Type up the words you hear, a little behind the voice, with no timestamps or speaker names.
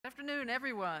afternoon,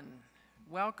 everyone.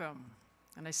 Welcome.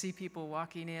 And I see people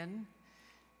walking in.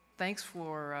 Thanks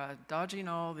for dodging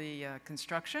all the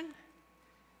construction.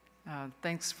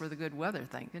 Thanks for the good weather,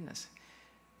 thank goodness.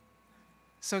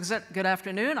 So good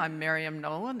afternoon, I'm Miriam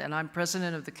Nolan, and I'm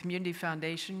president of the Community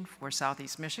Foundation for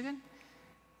Southeast Michigan.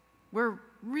 We're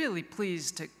really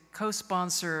pleased to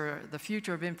co-sponsor the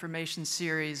Future of Information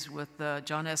series with the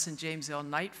John S. and James L.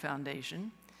 Knight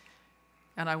Foundation.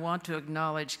 And I want to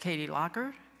acknowledge Katie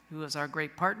Locker, who is our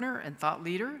great partner and thought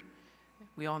leader.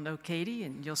 We all know Katie,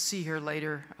 and you'll see her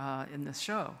later in the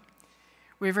show.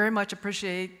 We very much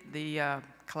appreciate the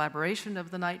collaboration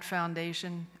of the Knight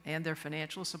Foundation and their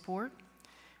financial support.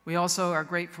 We also are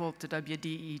grateful to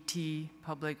WDET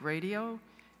Public Radio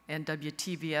and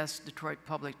WTVS Detroit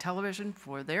Public Television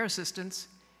for their assistance,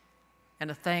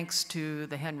 and a thanks to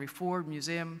the Henry Ford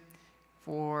Museum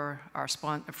for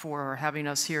having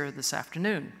us here this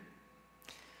afternoon.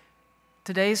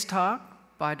 Today's talk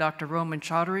by Dr. Rumman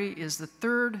Chowdhury is the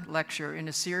third lecture in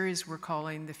a series we're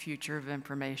calling The Future of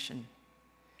Information.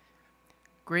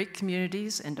 Great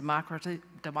communities and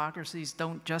democracies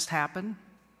don't just happen.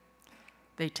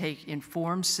 They take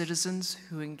informed citizens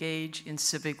who engage in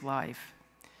civic life.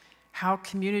 How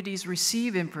communities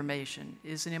receive information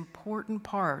is an important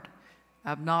part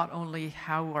of not only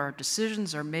how our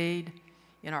decisions are made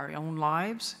in our own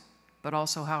lives, but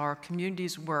also how our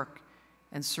communities work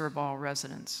and serve all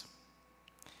residents.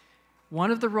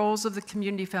 One of the roles of the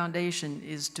Community Foundation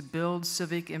is to build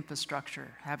civic infrastructure.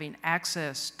 Having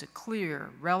access to clear,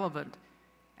 relevant,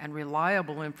 and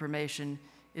reliable information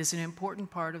is an important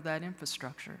part of that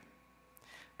infrastructure.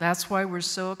 That's why we're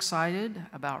so excited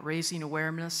about raising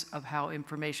awareness of how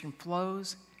information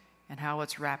flows and how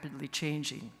it's rapidly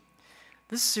changing.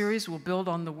 This series will build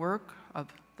on the work of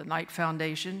the Knight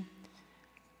Foundation,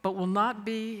 but will not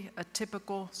be a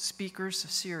typical speakers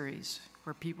series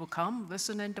where people come,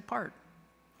 listen, and depart.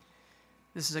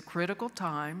 This is a critical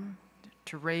time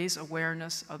to raise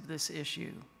awareness of this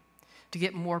issue, to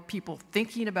get more people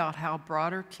thinking about how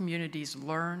broader communities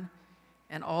learn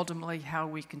and ultimately how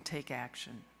we can take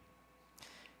action.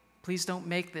 Please don't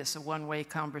make this a one-way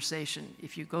conversation.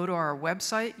 If you go to our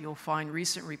website, you'll find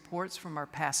recent reports from our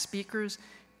past speakers,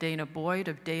 Dana Boyd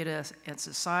of Data and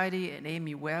Society and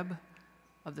Amy Webb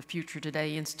of the Future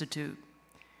Today Institute.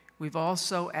 We've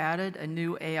also added a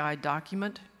new AI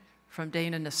document from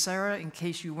Dana Nacera in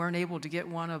case you weren't able to get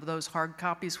one of those hard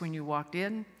copies when you walked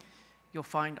in. You'll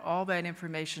find all that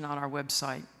information on our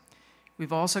website.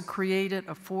 We've also created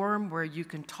a forum where you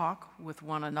can talk with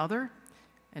one another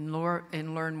and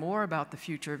learn more about the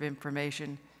future of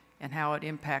information and how it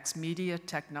impacts media,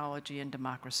 technology, and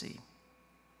democracy.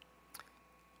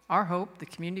 Our hope, the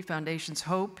Community Foundation's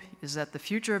hope, is that the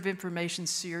Future of Information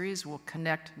series will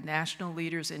connect national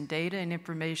leaders in data and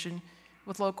information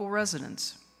with local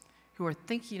residents who are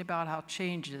thinking about how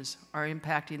changes are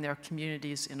impacting their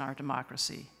communities in our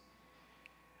democracy.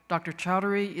 Dr.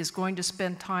 Chowdhury is going to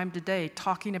spend time today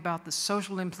talking about the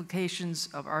social implications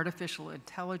of artificial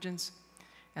intelligence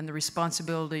and the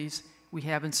responsibilities we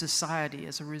have in society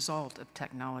as a result of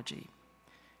technology.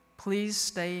 Please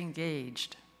stay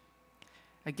engaged.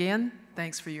 Again,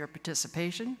 thanks for your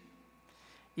participation.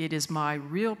 It is my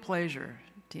real pleasure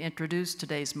to introduce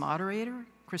today's moderator,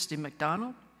 Christy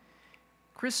McDonald.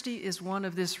 Christy is one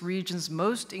of this region's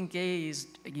most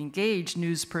engaged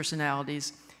news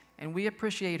personalities, and we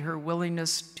appreciate her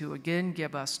willingness to again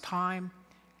give us time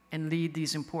and lead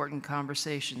these important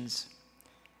conversations.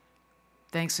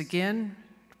 Thanks again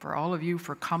for all of you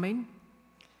for coming.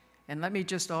 And let me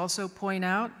just also point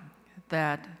out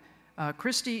that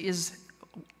Christy is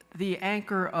the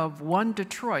anchor of One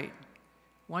Detroit,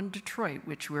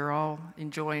 which we're all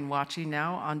enjoying watching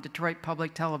now on Detroit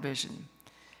Public Television.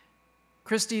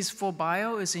 Christy's full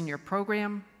bio is in your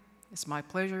program. It's my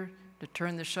pleasure to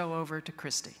turn the show over to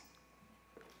Christy.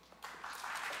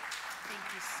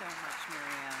 Thank you so much,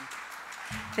 Miriam.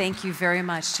 Thank you very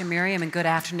much to Miriam, and good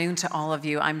afternoon to all of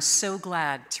you. I'm so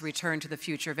glad to return to the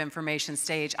Future of Information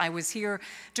stage. I was here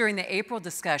during the April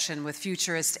discussion with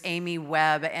futurist Amy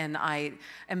Webb, and I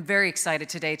am very excited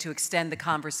today to extend the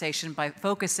conversation by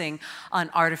focusing on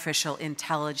artificial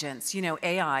intelligence. You know,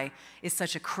 AI is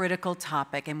such a critical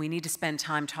topic, and we need to spend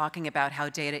time talking about how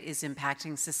data is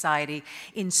impacting society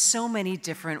in so many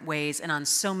different ways and on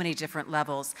so many different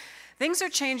levels. Things are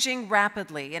changing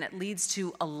rapidly, and it leads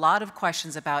to a lot of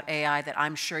questions about AI that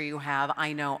I'm sure you have.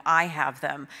 I know I have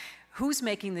them. Who's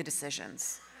making the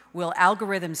decisions? Will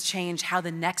algorithms change how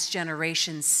the next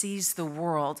generation sees the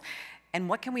world? And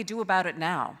what can we do about it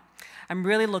now? I'm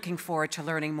really looking forward to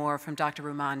learning more from Dr.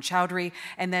 Rumman Chowdhury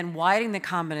and then widening the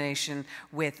combination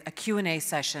with a Q&A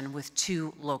session with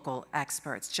two local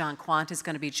experts. John Quant is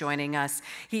going to be joining us.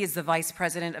 He is the Vice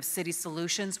President of City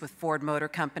Solutions with Ford Motor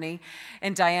Company.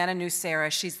 And Diana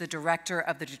Nucera, she's the Director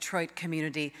of the Detroit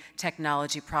Community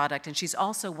Technology Product, and she's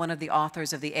also one of the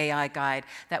authors of the AI Guide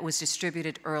that was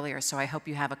distributed earlier, so I hope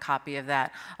you have a copy of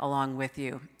that along with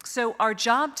you. So our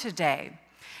job today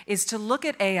is to look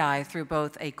at AI through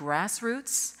both a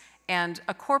grassroots and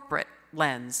a corporate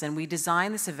lens. And we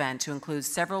designed this event to include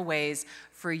several ways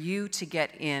for you to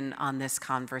get in on this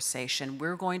conversation.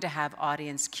 We're going to have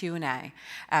audience Q&A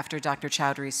after Dr.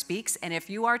 Chowdhury speaks. And if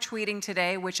you are tweeting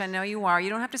today, which I know you are, you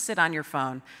don't have to sit on your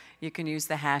phone. You can use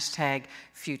the hashtag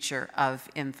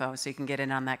 #FutureOfInfo so you can get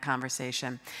in on that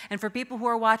conversation. And for people who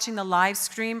are watching the live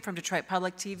stream from Detroit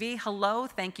Public TV, hello,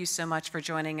 thank you so much for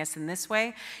joining us in this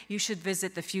way. You should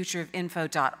visit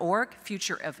thefutureofinfo.org,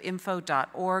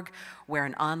 futureofinfo.org, where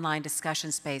an online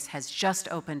discussion space has just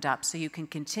opened up so you can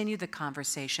continue the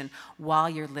conversation while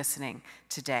you're listening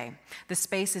today. The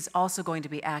space is also going to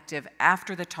be active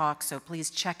after the talk, so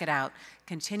please check it out.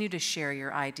 Continue to share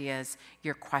your ideas,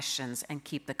 your questions, and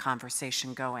keep the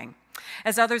conversation going.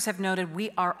 As others have noted, we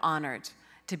are honored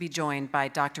to be joined by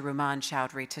Dr. Rumman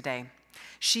Chowdhury today.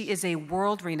 She is a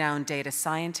world-renowned data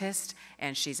scientist,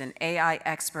 and she's an AI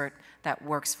expert that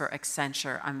works for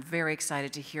Accenture. I'm very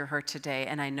excited to hear her today,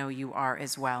 and I know you are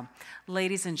as well.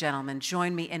 Ladies and gentlemen,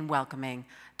 join me in welcoming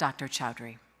Dr.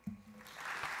 Chowdhury.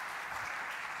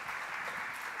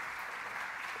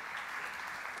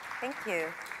 Thank you.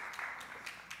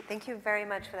 Thank you very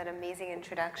much for that amazing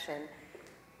introduction.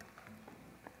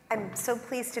 I'm so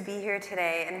pleased to be here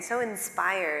today and so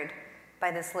inspired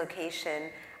by this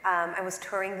location. I was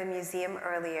touring the museum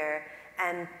earlier,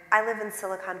 and I live in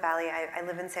Silicon Valley. I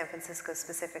live in San Francisco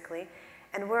specifically,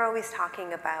 and we're always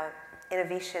talking about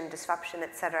innovation, disruption,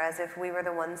 et cetera, as if we were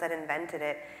the ones that invented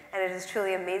it. And it is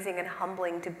truly amazing and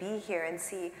humbling to be here and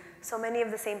see so many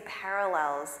of the same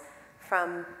parallels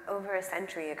from over a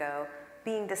century ago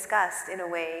being discussed in a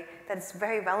way that is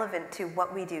very relevant to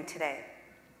what we do today.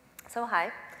 So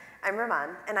hi, I'm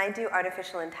Rumman, and I do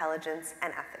artificial intelligence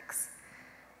and ethics.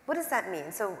 What does that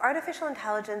mean? So artificial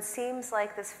intelligence seems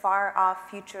like this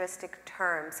far-off futuristic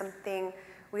term, something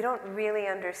we don't really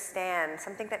understand,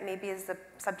 something that maybe is the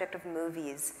subject of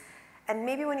movies. And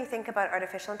maybe when you think about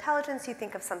artificial intelligence, you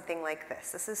think of something like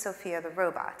this. This is Sophia the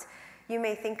robot. You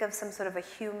may think of some sort of a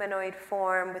humanoid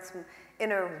form with some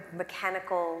inner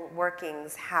mechanical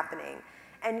workings happening.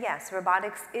 And yes,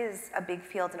 robotics is a big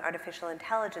field in artificial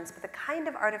intelligence, but the kind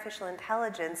of artificial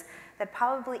intelligence that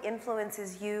probably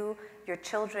influences you, your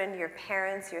children, your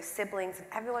parents, your siblings, and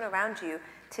everyone around you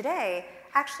today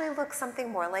actually looks something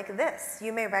more like this.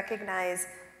 You may recognize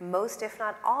most, if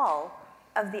not all,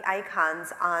 of the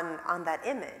icons on that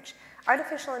image.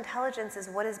 Artificial intelligence is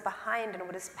what is behind and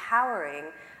what is powering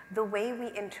the way we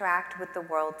interact with the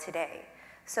world today.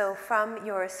 So from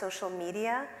your social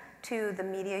media to the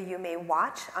media you may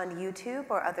watch on YouTube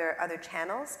or other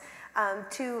channels,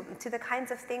 to the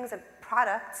kinds of things and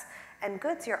products and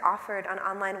goods you're offered on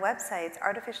online websites,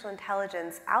 artificial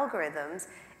intelligence algorithms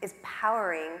is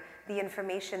powering the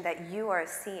information that you are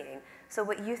seeing. So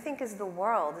what you think is the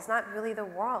world is not really the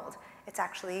world. It's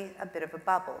actually a bit of a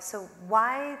bubble. So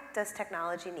why does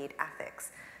technology need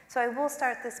ethics? So I will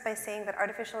start this by saying that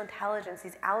artificial intelligence,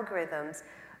 these algorithms,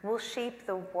 will shape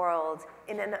the world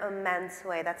in an immense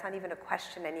way. That's not even a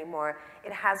question anymore.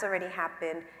 It has already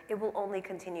happened. It will only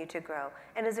continue to grow.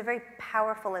 And it's a very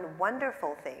powerful and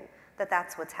wonderful thing that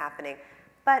that's what's happening.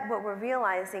 But what we're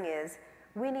realizing is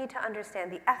we need to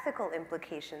understand the ethical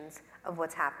implications of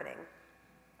what's happening.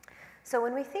 So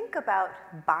when we think about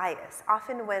bias,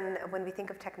 often when we think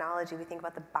of technology, we think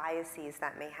about the biases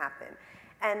that may happen.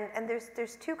 And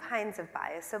there's two kinds of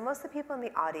bias. So most of the people in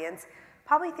the audience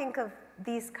probably think of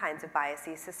these kinds of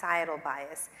biases, societal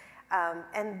bias.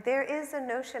 And there is a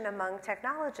notion among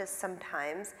technologists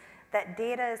sometimes that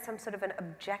data is some sort of an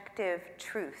objective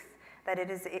truth, that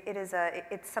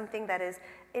it's something that is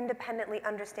independently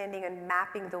understanding and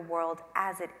mapping the world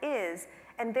as it is,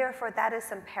 and therefore that is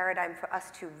some paradigm for us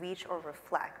to reach or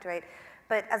reflect, right?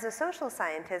 But as a social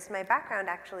scientist, my background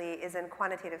actually is in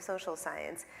quantitative social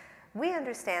science. We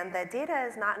understand that data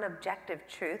is not an objective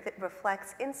truth. It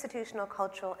reflects institutional,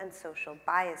 cultural, and social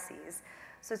biases.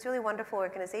 So it's a really wonderful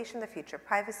organization, the Future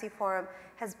Privacy Forum,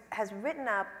 has written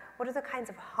up what are the kinds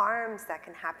of harms that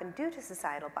can happen due to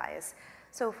societal bias.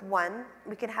 So if one,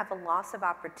 we can have a loss of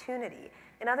opportunity.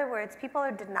 In other words, people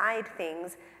are denied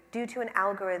things due to an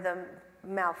algorithm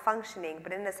malfunctioning,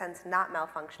 but in a sense not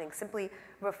malfunctioning, simply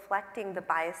reflecting the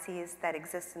biases that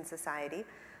exist in society.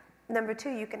 Number two,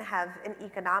 you can have an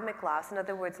economic loss. In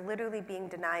other words, literally being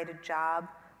denied a job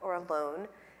or a loan,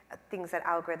 things that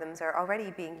algorithms are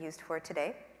already being used for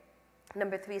today.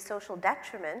 Number three, social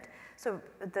detriment. So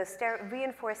the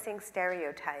reinforcing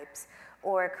stereotypes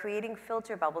or creating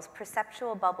filter bubbles,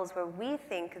 perceptual bubbles where we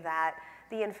think that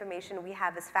the information we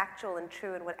have is factual and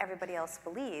true and what everybody else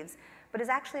believes, but is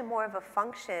actually more of a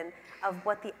function of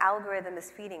what the algorithm is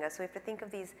feeding us. So we have to think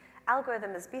of these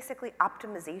algorithms as basically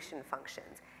optimization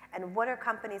functions. And what are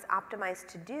companies optimized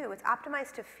to do? It's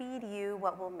optimized to feed you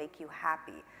what will make you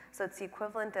happy. So it's the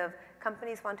equivalent of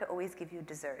companies want to always give you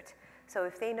dessert. So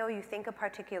if they know you think a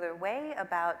particular way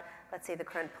about, let's say, the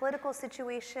current political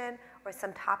situation or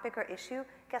some topic or issue,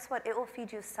 guess what? It will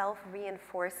feed you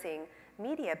self-reinforcing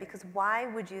media, because why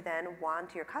would you then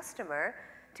want your customer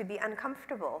to be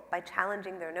uncomfortable by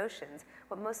challenging their notions?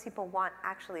 What most people want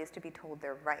actually is to be told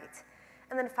they're right.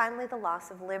 And then finally, the loss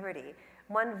of liberty.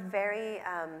 One very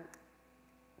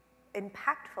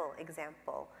impactful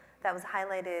example that was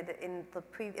highlighted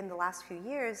in the last few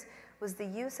years was the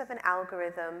use of an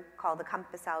algorithm called the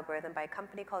Compass algorithm by a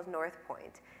company called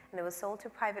Northpoint. And it was sold to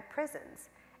private prisons.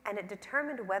 And it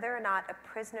determined whether or not a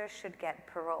prisoner should get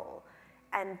parole.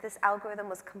 And this algorithm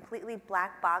was completely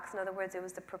black box. In other words, it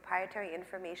was the proprietary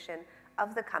information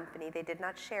of the company. They did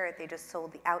not share it, they just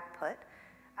sold the output.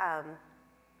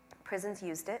 Prisons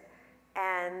used it.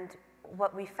 And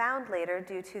what we found later,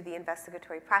 due to the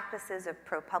investigatory practices of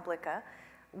ProPublica,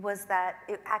 was that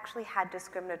it actually had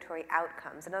discriminatory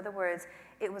outcomes. In other words,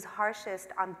 it was harshest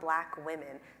on black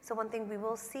women. So one thing we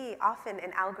will see often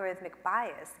in algorithmic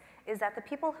bias is that the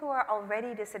people who are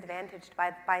already disadvantaged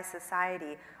by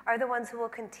society are the ones who will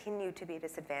continue to be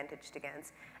disadvantaged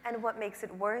against. And what makes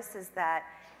it worse is that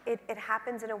it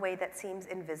happens in a way that seems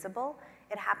invisible.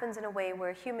 It happens in a way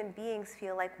where human beings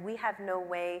feel like we have no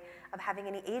way of having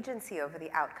any agency over the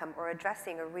outcome or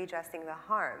addressing or redressing the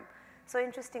harm. So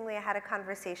interestingly, I had a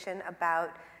conversation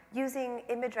about using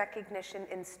image recognition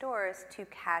in stores to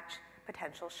catch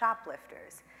potential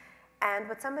shoplifters. And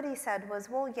what somebody said was,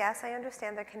 well, yes, I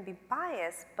understand there can be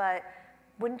bias, but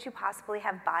wouldn't you possibly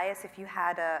have bias if you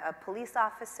had a police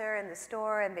officer in the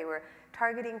store and they were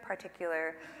targeting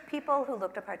particular people who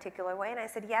looked a particular way? And I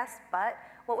said, yes, but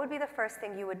what would be the first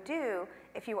thing you would do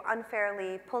if you were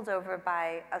unfairly pulled over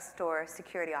by a store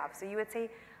security officer? You would say,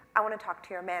 I want to talk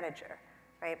to your manager,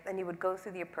 right? And you would go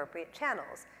through the appropriate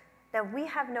channels. Now, we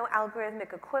have no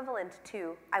algorithmic equivalent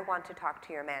to, I want to talk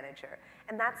to your manager.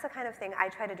 And that's the kind of thing I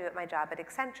try to do at my job at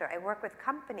Accenture. I work with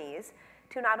companies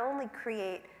to not only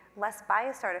create less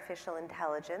biased artificial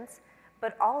intelligence,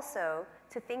 but also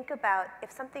to think about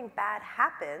if something bad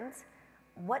happens,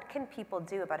 what can people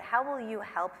do about it? How will you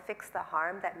help fix the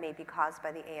harm that may be caused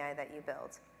by the AI that you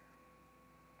build?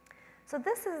 So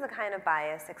this is the kind of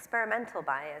bias, experimental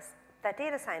bias, that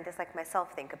data scientists like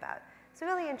myself think about. It's a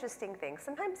really interesting thing.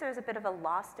 Sometimes there's a bit of a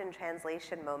lost in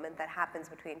translation moment that happens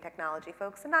between technology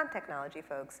folks and non-technology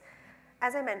folks.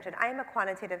 As I mentioned, I am a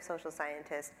quantitative social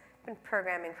scientist. I've been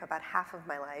programming for about half of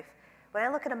my life. When I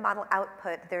look at a model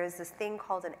output, there is this thing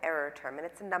called an error term, and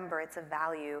it's a number, it's a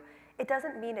value. It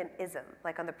doesn't mean an ism,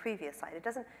 like on the previous slide. It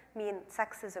doesn't mean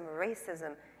sexism or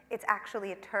racism. It's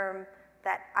actually a term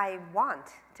that I want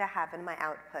to have in my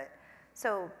output.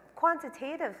 So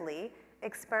quantitatively,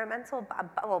 experimental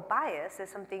bias is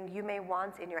something you may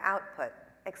want in your output.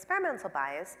 Experimental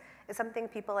bias is something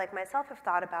people like myself have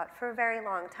thought about for a very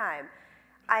long time.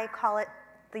 I call it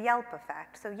the Yelp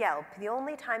effect. So Yelp, the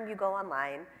only time you go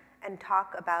online and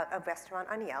talk about a restaurant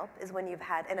on Yelp is when you've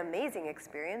had an amazing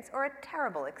experience or a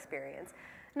terrible experience.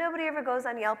 Nobody ever goes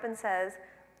on Yelp and says,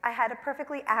 I had a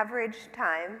perfectly average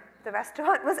time, the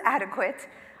restaurant was adequate,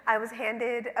 I was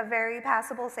handed a very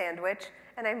passable sandwich,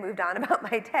 and I moved on about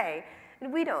my day.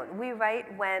 And we don't. We write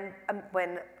when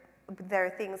there are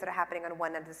things that are happening on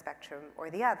one end of the spectrum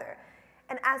or the other.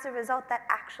 And as a result, that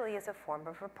actually is a form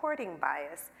of reporting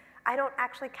bias. I don't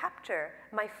actually capture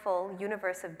my full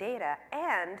universe of data,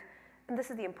 and this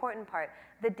is the important part,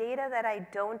 the data that I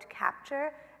don't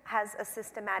capture has a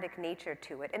systematic nature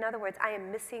to it. In other words, I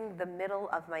am missing the middle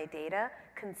of my data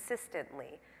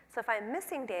consistently. So if I'm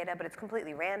missing data, but it's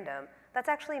completely random, that's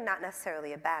actually not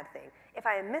necessarily a bad thing. If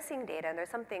I am missing data and there's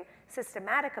something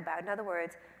systematic about it, in other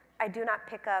words, I do not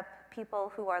pick up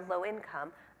people who are low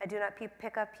income, I do not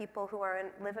pick up people who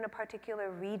live in a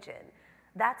particular region,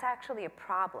 that's actually a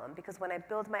problem, because when I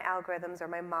build my algorithms or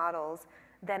my models,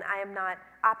 then I am not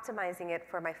optimizing it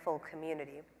for my full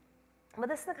community. But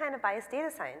this is the kind of bias data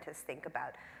scientists think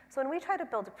about. So when we try to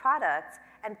build a product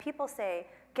and people say,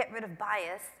 get rid of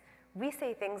bias, we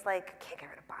say things like, can't get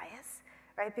rid of bias,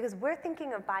 right? Because we're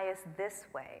thinking of bias this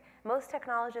way. Most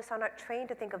technologists are not trained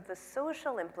to think of the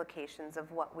social implications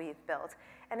of what we've built.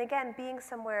 And again, being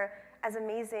somewhere as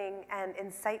amazing and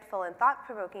insightful and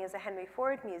thought-provoking as the Henry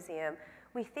Ford Museum,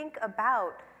 we think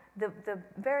about the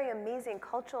very amazing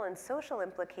cultural and social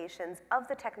implications of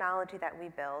the technology that we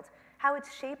build, how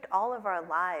it's shaped all of our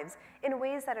lives in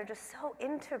ways that are just so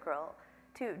integral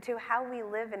to how we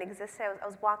live and exist. I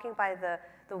was walking by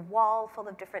the wall full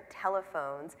of different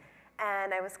telephones,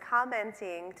 and I was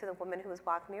commenting to the woman who was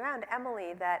walking me around,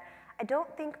 Emily, that I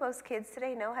don't think most kids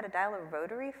today know how to dial a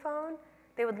rotary phone.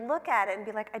 They would look at it and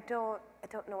be like, I don't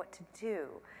know what to do.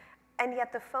 And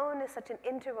yet the phone is such an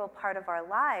integral part of our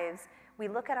lives. We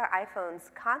look at our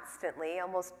iPhones constantly,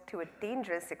 almost to a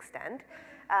dangerous extent.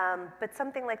 But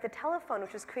something like the telephone,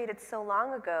 which was created so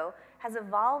long ago, has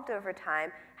evolved over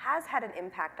time, has had an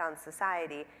impact on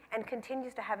society, and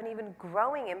continues to have an even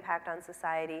growing impact on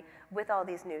society with all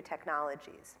these new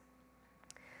technologies.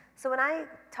 So when I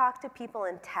talk to people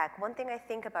in tech, one thing I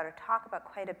think about or talk about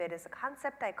quite a bit is a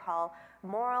concept I call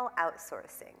moral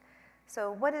outsourcing.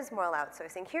 So what is moral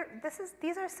outsourcing?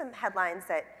 These are some headlines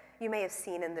that you may have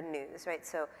seen in the news, right?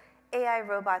 So AI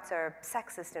robots are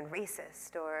sexist and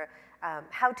racist, or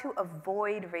how to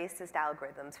avoid racist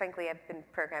algorithms. Frankly, I've been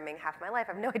programming half my life.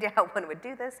 I have no idea how one would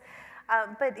do this.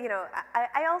 But you know,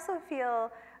 I also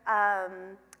feel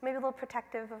maybe a little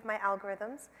protective of my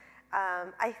algorithms.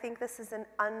 I think this is an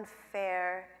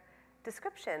unfair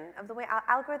description of the way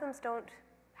algorithms don't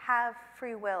have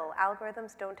free will.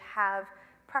 Algorithms don't have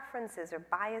preferences or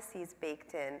biases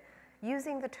baked in.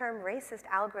 Using the term racist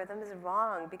algorithm is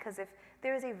wrong, because if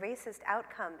there is a racist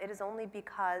outcome, it is only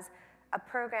because a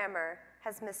programmer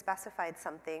has misspecified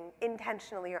something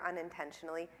intentionally or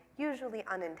unintentionally, usually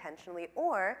unintentionally,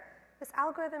 or this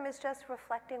algorithm is just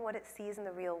reflecting what it sees in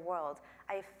the real world.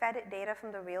 I fed it data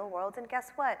from the real world, and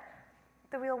guess what?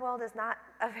 The real world is not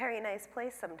a very nice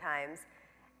place sometimes.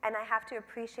 And I have to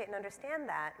appreciate and understand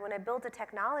that when I build a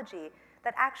technology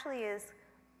that actually is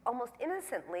almost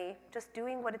innocently just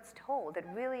doing what it's told. It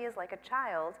really is like a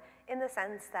child in the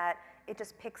sense that it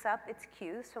just picks up its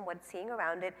cues from what it's seeing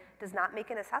around it, does not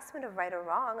make an assessment of right or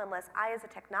wrong unless I, as a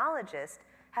technologist,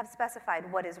 have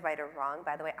specified what is right or wrong.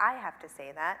 By the way, I have to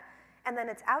say that. And then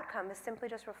its outcome is simply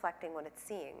just reflecting what it's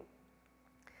seeing.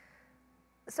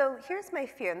 So here's my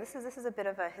fear, and this is a bit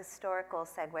of a historical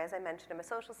segue. As I mentioned, I'm a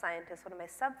social scientist. One of my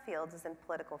subfields is in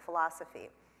political philosophy.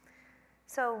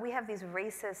 So we have these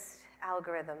racist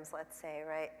algorithms, let's say,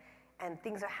 right? And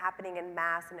things are happening in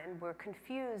mass, and we're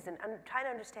confused and trying to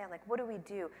understand, like, what do we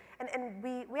do? And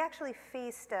we actually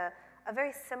faced a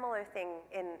very similar thing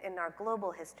in our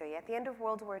global history. At the end of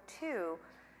World War II,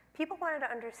 people wanted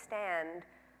to understand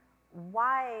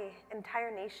why entire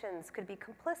nations could be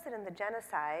complicit in the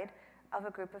genocide of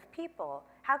a group of people.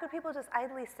 How could people just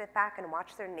idly sit back and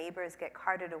watch their neighbors get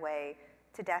carted away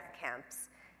to death camps?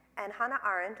 And Hannah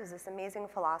Arendt is this amazing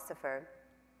philosopher,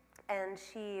 and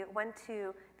she went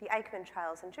to the Eichmann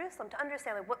trials in Jerusalem to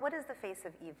understand, like, what is the face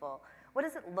of evil? What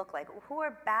does it look like? Who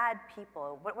are bad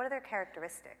people? What are their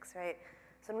characteristics, right?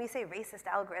 So when we say racist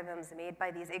algorithms made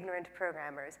by these ignorant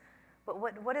programmers, but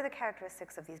what are the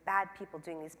characteristics of these bad people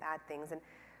doing these bad things? And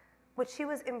what she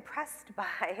was impressed by,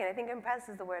 and I think impressed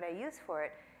is the word I use for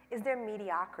it, is their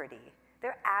mediocrity,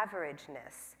 their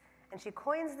averageness. And she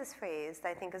coins this phrase that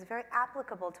I think is very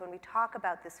applicable to when we talk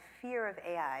about this fear of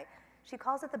AI. She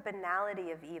calls it the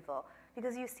banality of evil.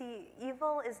 Because you see,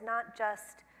 evil is not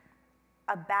just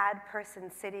a bad person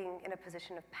sitting in a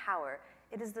position of power.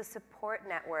 It is the support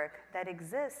network that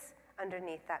exists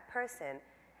underneath that person.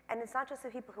 And it's not just the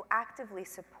people who actively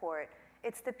support,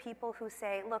 it's the people who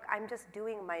say, look, I'm just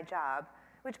doing my job,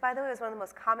 which, by the way, is one of the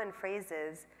most common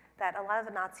phrases that a lot of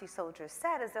the Nazi soldiers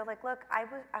said, is they're like, look, I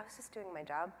was just doing my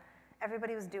job.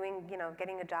 Everybody was doing,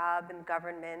 getting a job in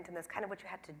government, and that's kind of what you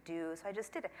had to do, so I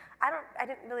just did it. I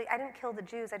didn't kill the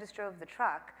Jews, I just drove the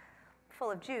truck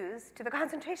full of Jews to the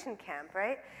concentration camp,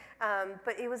 right?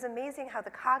 But it was amazing how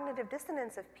the cognitive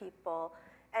dissonance of people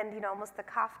and almost the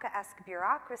Kafkaesque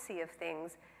bureaucracy of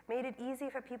things made it easy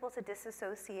for people to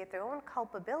disassociate their own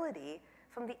culpability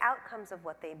from the outcomes of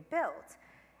what they built.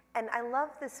 And I love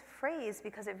this phrase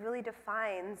because it really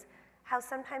defines how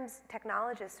sometimes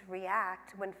technologists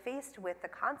react when faced with the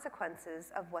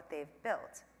consequences of what they've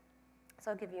built.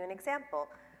 So I'll give you an example.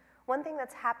 One thing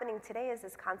that's happening today is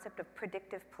this concept of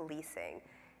predictive policing.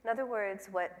 In other words,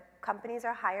 what companies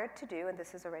are hired to do, and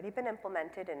this has already been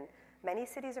implemented in many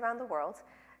cities around the world,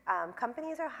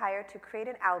 companies are hired to create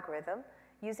an algorithm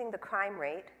using the crime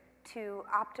rate to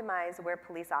optimize where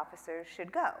police officers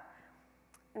should go.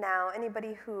 Now,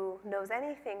 anybody who knows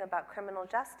anything about criminal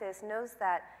justice knows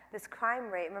that this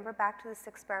crime rate, remember back to this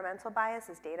experimental bias,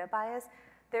 this data bias,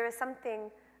 there is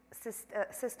something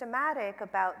systematic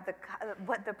about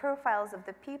what the profiles of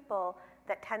the people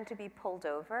that tend to be pulled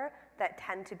over, that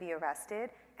tend to be arrested,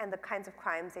 and the kinds of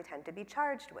crimes they tend to be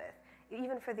charged with,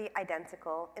 even for the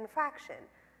identical infraction.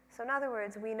 So in other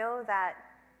words, we know that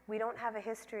we don't have a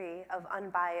history of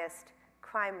unbiased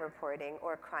crime reporting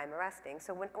or crime arresting.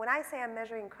 So when I say I'm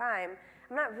measuring crime,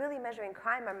 I'm not really measuring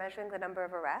crime, I'm measuring the number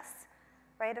of arrests,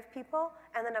 right, of people,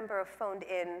 and the number of phoned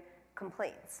in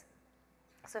complaints.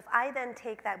 So if I then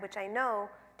take that which I know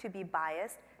to be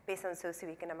biased based on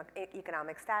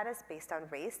socioeconomic status, based on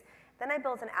race, then I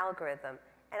build an algorithm,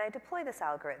 and I deploy this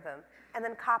algorithm, and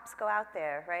then cops go out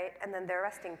there, right, and then they're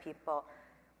arresting people.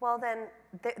 Well, then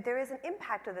there is an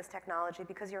impact of this technology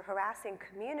because you're harassing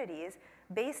communities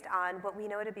based on what we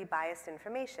know to be biased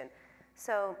information.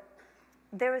 So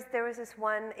there was this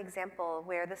one example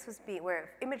where where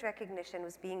image recognition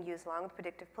was being used along with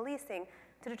predictive policing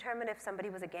to determine if somebody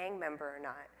was a gang member or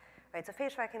not. Right? So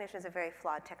facial recognition is a very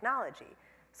flawed technology.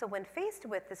 So when faced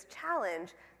with this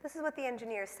challenge, this is what the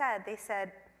engineers said. They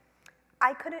said,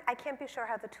 I can't be sure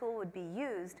how the tool would be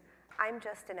used. I'm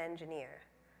just an engineer.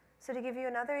 So to give you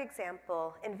another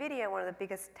example, NVIDIA, one of the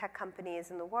biggest tech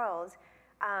companies in the world,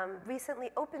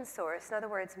 recently open sourced, in other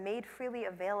words, made freely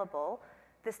available,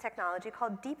 this technology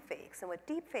called deepfakes. And what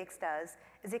deepfakes does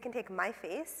is it can take my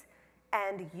face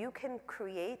and you can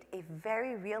create a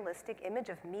very realistic image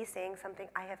of me saying something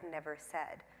I have never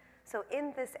said. So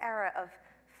in this era of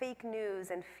fake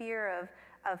news and fear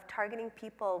of targeting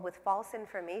people with false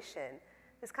information,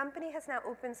 this company has now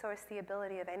open sourced the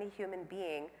ability of any human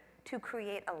being to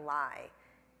create a lie.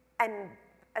 And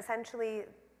essentially,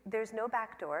 there's no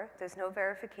backdoor, there's no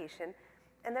verification,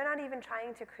 and they're not even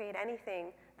trying to create anything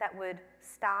that would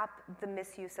stop the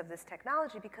misuse of this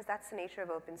technology because that's the nature of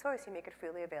open source. You make it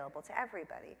freely available to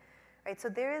everybody. Right? So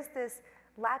there is this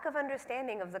lack of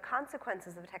understanding of the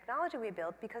consequences of the technology we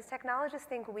built because technologists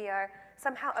think we are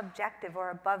somehow objective or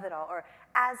above it all, or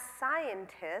as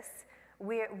scientists,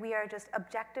 we are just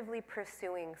objectively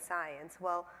pursuing science.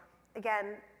 Well,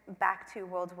 again, back to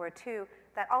World War II,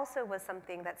 that also was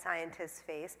something that scientists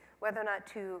faced, whether or not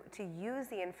to use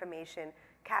the information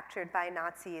captured by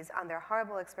Nazis on their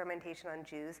horrible experimentation on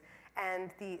Jews,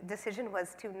 and the decision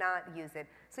was to not use it.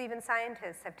 So even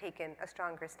scientists have taken a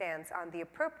stronger stance on the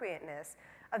appropriateness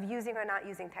of using or not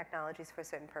using technologies for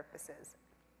certain purposes.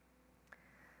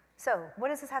 So what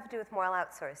does this have to do with moral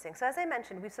outsourcing? So as I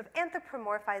mentioned, we've sort of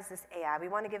anthropomorphized this AI. We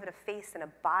want to give it a face and a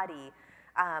body.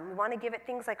 We want to give it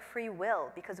things like free will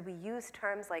because we use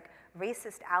terms like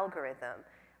racist algorithm.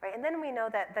 Right? And then we know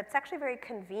that that's actually very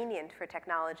convenient for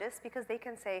technologists because they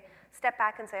can step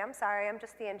back and say, I'm sorry, I'm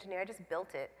just the engineer, I just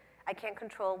built it. I can't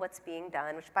control what's being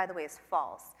done, which by the way is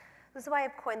false. This is why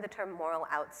I've coined the term moral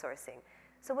outsourcing.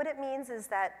 So what it means is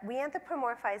that we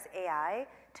anthropomorphize AI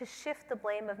to shift the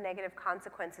blame of negative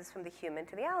consequences from the human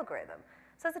to the algorithm.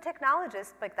 So as a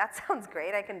technologist, like that sounds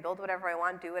great, I can build whatever I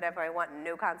want, do whatever I want,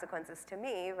 no consequences to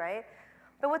me, right?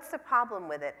 But what's the problem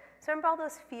with it? So remember all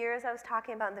those fears I was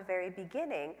talking about in the very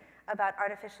beginning about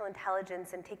artificial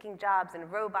intelligence and taking jobs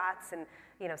and robots and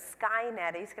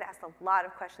Skynet. I used to get asked a lot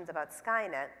of questions about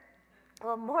Skynet.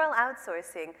 Well, moral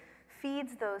outsourcing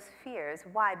feeds those fears.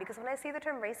 Why? Because when I say the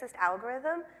term racist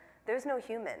algorithm, there's no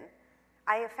human.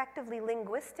 I effectively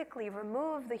linguistically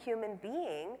remove the human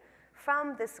being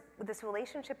from this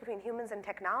relationship between humans and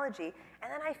technology,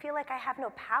 and then I feel like I have no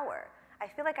power. I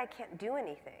feel like I can't do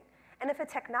anything. And if a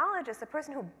technologist, the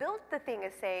person who built the thing,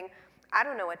 is saying, I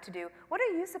don't know what to do, what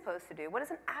are you supposed to do? What is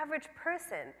an average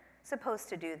person supposed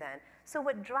to do then? So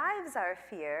what drives our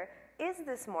fear is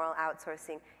this moral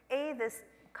outsourcing. This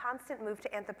constant move to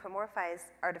anthropomorphize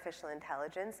artificial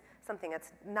intelligence, something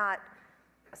that's not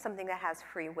something that has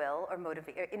free will or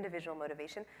individual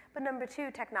motivation. But number two,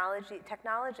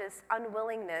 technologists'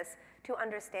 unwillingness to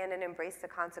understand and embrace the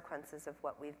consequences of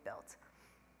what we've built.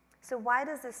 So why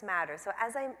does this matter? So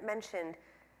as I mentioned,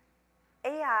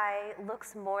 AI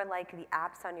looks more like the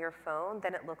apps on your phone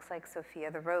than it looks like Sophia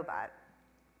the robot.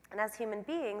 And as human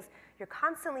beings, you're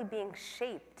constantly being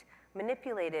shaped,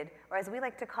 manipulated, or as we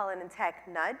like to call it in tech,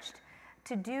 nudged,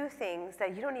 to do things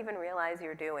that you don't even realize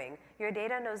you're doing. Your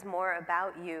data knows more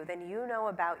about you than you know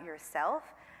about yourself,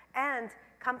 and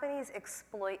companies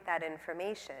exploit that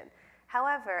information.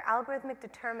 However, algorithmic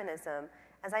determinism,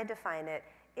 as I define it,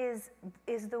 is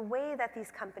the way that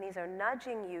these companies are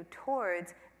nudging you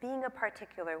towards being a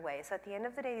particular way. So at the end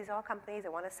of the day, these are all companies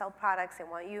that want to sell products, they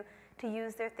want you to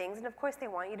use their things, and of course they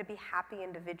want you to be happy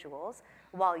individuals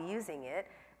while using it,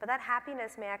 but that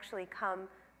happiness may actually come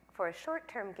for a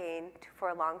short-term gain for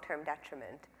a long-term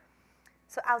detriment.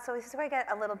 So also, this is where I get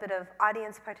a little bit of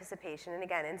audience participation. And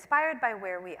again, inspired by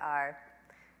where we are.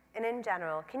 And in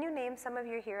general, can you name some of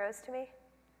your heroes to me?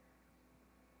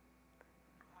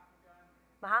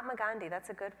 Mahatma Gandhi,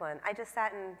 that's a good one. I just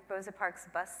sat in Rosa Parks'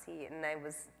 bus seat and I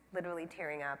was literally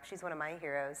tearing up. She's one of my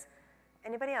heroes.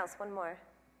 Anybody else? One more.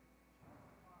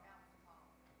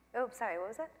 Oh, sorry, what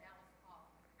was it?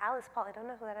 Alice Paul, I don't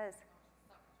know who that is.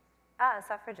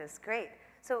 Suffragists, great.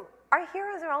 So our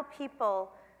heroes are all people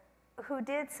who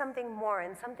did something more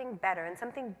and something better and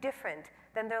something different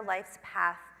than their life's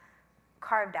path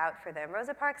carved out for them.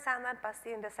 Rosa Parks sat in that bus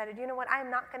seat and decided, you know what,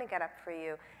 I'm not gonna get up for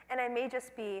you. And I may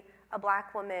just be a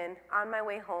black woman on my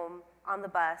way home on the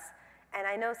bus, and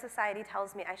I know society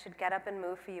tells me I should get up and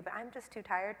move for you, but I'm just too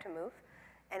tired to move,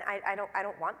 and I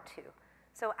don't want to.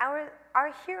 So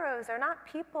our heroes are not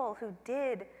people who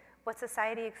did what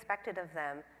society expected of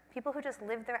them. People who just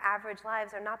lived their average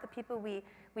lives are not the people we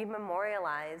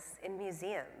memorialize in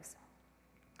museums.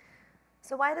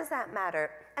 So why does that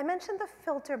matter? I mentioned the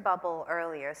filter bubble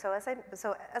earlier. So as I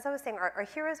was saying, our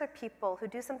heroes are people who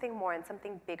do something more and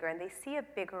something bigger, and they see a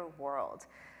bigger world.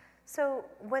 So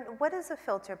what is a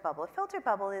filter bubble? A filter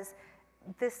bubble is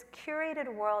this curated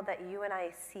world that you and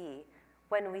I see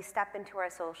when we step into our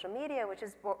social media, which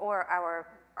is, or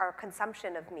our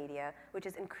consumption of media, which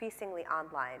is increasingly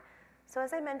online. So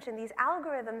as I mentioned, these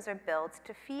algorithms are built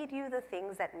to feed you the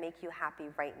things that make you happy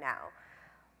right now.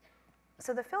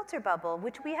 So the filter bubble,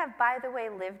 which we have, by the way,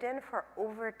 lived in for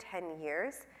over 10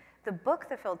 years, the book,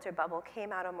 The Filter Bubble,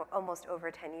 came out almost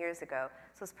over 10 years ago.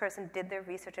 So this person did their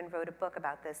research and wrote a book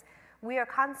about this. We are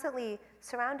constantly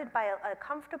surrounded by a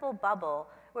comfortable bubble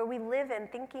where we live in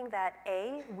thinking that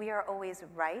A, we are always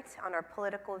right on our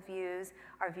political views,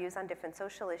 our views on different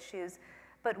social issues,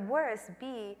 but worse,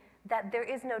 B, that there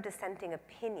is no dissenting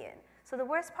opinion. So the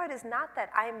worst part is not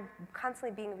that I'm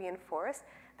constantly being reinforced,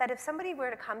 that if somebody were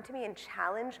to come to me and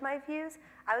challenge my views,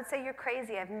 I would say, you're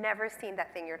crazy, I've never seen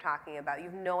that thing you're talking about, you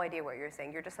have no idea what you're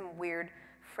saying, you're just some weird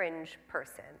fringe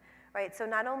person, right? So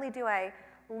not only do I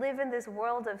live in this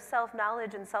world of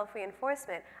self-knowledge and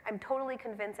self-reinforcement, I'm totally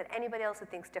convinced that anybody else who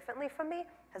thinks differently from me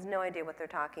has no idea what they're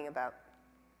talking about.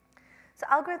 So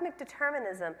algorithmic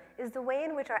determinism is the way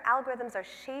in which our algorithms are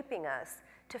shaping us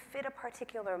to fit a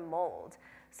particular mold.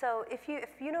 So if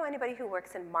you know anybody who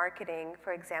works in marketing,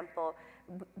 for example,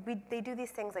 they do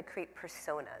these things like create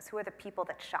personas. Who are the people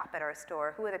that shop at our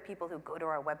store? Who are the people who go to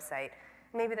our website?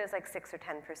 Maybe there's like 6 or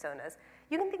 10 personas.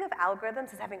 You can think of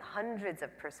algorithms as having hundreds of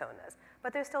personas,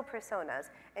 but they're still personas,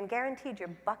 and guaranteed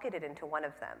you're bucketed into one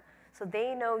of them. So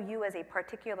they know you as a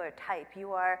particular type.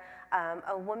 You are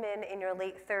a woman in your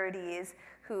late 30s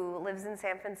who lives in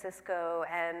San Francisco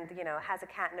and has a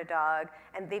cat and a dog,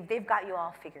 and they've got you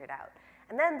all figured out.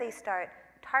 And then they start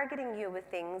targeting you with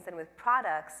things and with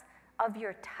products of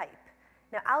your type.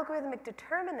 Now, algorithmic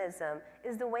determinism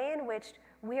is the way in which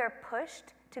we are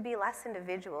pushed to be less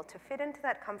individual, to fit into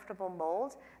that comfortable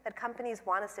mold that companies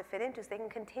want us to fit into so they can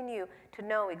continue to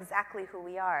know exactly who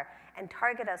we are and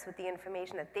target us with the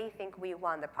information that they think we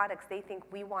want, the products they think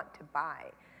we want to buy.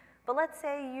 But let's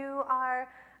say you are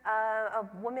a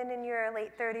woman in your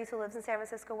late 30s who lives in San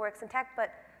Francisco, works in tech,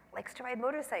 but likes to ride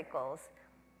motorcycles.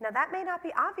 Now, that may not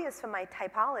be obvious from my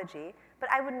typology,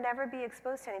 but I would never be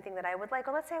exposed to anything that I would like.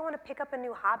 Or let's say I want to pick up a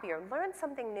new hobby or learn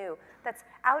something new that's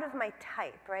out of my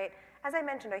type, right? As I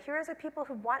mentioned, our heroes are people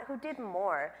who did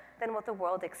more than what the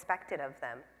world expected of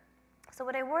them. So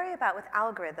what I worry about with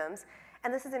algorithms,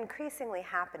 and this is increasingly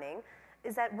happening,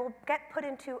 is that we'll get put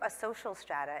into a social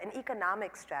strata, an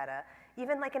economic strata,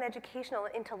 even like an educational,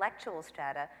 intellectual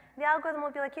strata. The algorithm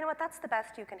will be like, you know what, that's the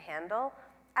best you can handle.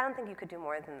 I don't think you could do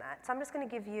more than that. So I'm just going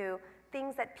to give you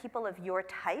things that people of your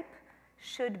type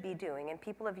should be doing, and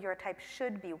people of your type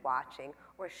should be watching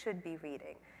or should be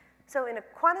reading. So in a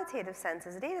quantitative sense,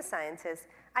 as a data scientist,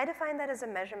 I define that as a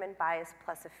measurement bias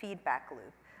plus a feedback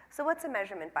loop. So what's a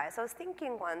measurement bias? I was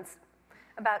thinking once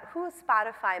about who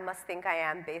Spotify must think I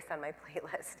am based on my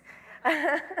playlist.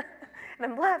 And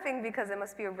I'm laughing because I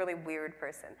must be a really weird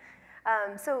person.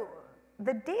 So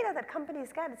the data that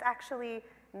companies get is actually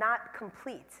not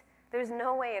complete. There's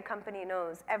no way a company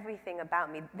knows everything about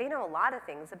me. They know a lot of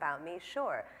things about me,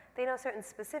 sure. They know certain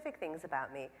specific things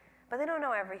about me, but they don't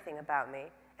know everything about me,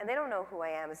 and they don't know who I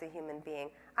am as a human being.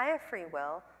 I have free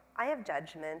will, I have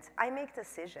judgment, I make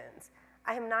decisions.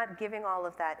 I am not giving all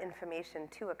of that information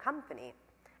to a company.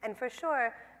 And for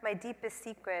sure, my deepest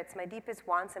secrets, my deepest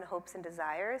wants and hopes and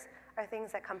desires are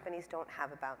things that companies don't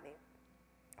have about me.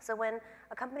 So when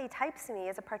a company types me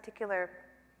as a particular,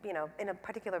 in a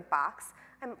particular box,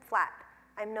 I'm flat.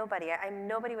 I'm nobody. I'm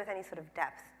nobody with any sort of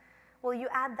depth. Well, you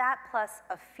add that plus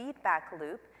a feedback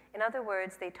loop. In other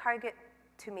words, they target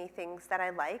to me things that I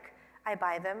like, I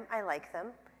buy them, I like them,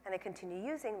 and I continue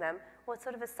using them. Well, it's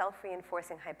sort of a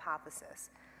self-reinforcing hypothesis.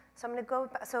 So I'm going to go,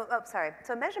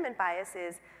 so measurement bias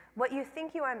is what you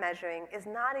think you are measuring is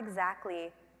not exactly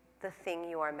the thing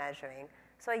you are measuring.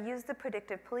 So I used the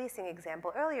predictive policing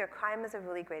example earlier. Crime is a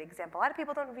really great example. A lot of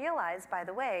people don't realize, by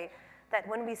the way, that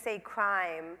when we say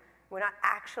crime, we're not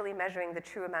actually measuring the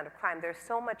true amount of crime. There's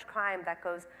so much crime that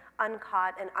goes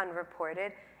uncaught and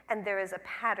unreported, and there is a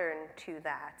pattern to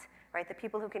that, right? The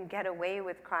people who can get away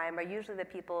with crime are usually the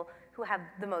people who have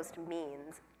the most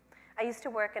means. I used to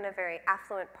work in a very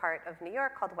affluent part of New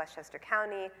York called Westchester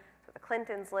County. That's where the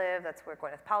Clintons live, that's where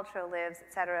Gwyneth Paltrow lives,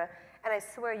 et cetera. And I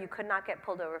swear you could not get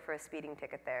pulled over for a speeding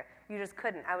ticket there. You just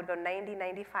couldn't. I would go 90,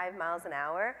 95 miles an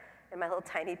hour in my little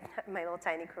tiny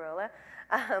Corolla.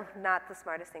 Not the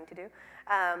smartest thing to do.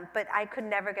 But I could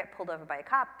never get pulled over by a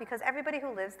cop because everybody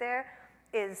who lives there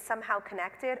is somehow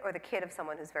connected or the kid of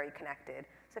someone who's very connected.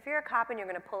 So if you're a cop and you're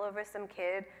going to pull over some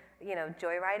kid, you know,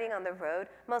 joyriding on the road,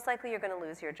 most likely you're going to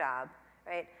lose your job,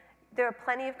 right? There are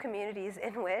plenty of communities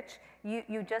in which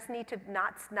you just need to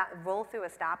not roll through a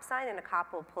stop sign and a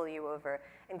cop will pull you over.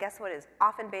 And guess what is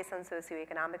often based on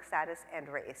socioeconomic status and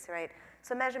race, right?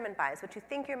 So measurement bias, what you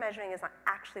think you're measuring is not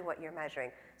actually what you're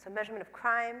measuring. So measurement of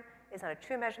crime is not a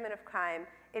true measurement of crime.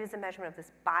 It is a measurement of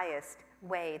this biased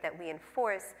way that we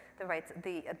enforce the rights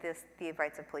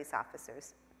of police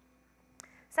officers.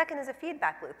 Second is a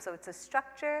feedback loop. So it's a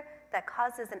structure that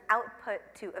causes an output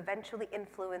to eventually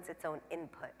influence its own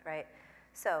input, right?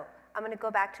 So I'm going to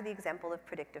go back to the example of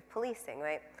predictive policing,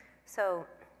 right? So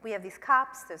we have these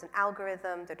cops, there's an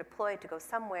algorithm, they're deployed to go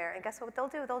somewhere, and guess what they'll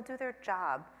do? They'll do their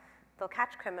job. They'll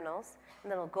catch criminals,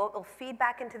 and then it'll feed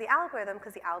back into the algorithm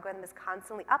because the algorithm is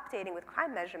constantly updating with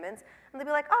crime measurements, and they'll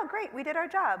be like, oh, great, we did our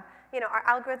job. You know, our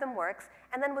algorithm works.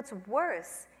 And then what's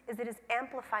worse is it is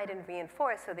amplified and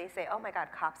reinforced. So they say, oh my God,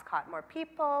 cops caught more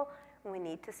people. We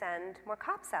need to send more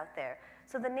cops out there.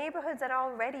 So the neighborhoods that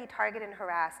are already targeted and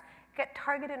harassed get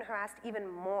targeted and harassed even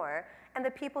more. And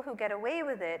the people who get away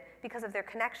with it because of their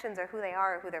connections or who they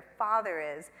are or who their father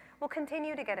is will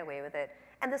continue to get away with it.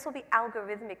 And this will be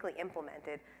algorithmically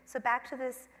implemented. So back to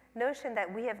this notion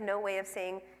that we have no way of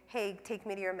saying, hey, take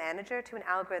me to your manager, to an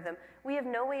algorithm. We have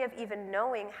no way of even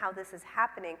knowing how this is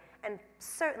happening, and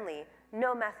certainly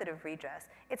no method of redress.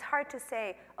 It's hard to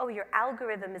say, oh, your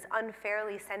algorithm is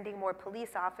unfairly sending more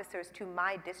police officers to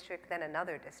my district than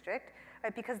another district,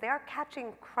 right? Because they are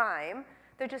catching crime.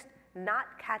 They're just not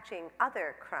catching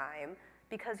other crime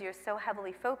because you're so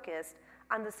heavily focused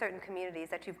on the certain communities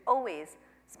that you've always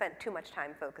spent too much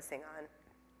time focusing on.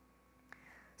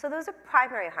 So those are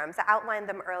primary harms. I outlined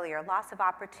them earlier: loss of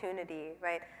opportunity,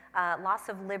 right? Loss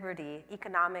of liberty,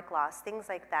 economic loss, things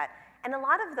like that. And a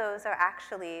lot of those are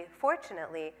actually,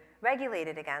 fortunately,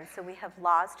 regulated against. So we have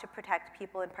laws to protect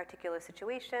people in particular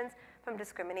situations from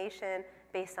discrimination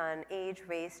based on age,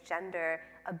 race, gender,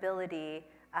 ability,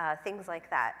 things like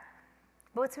that.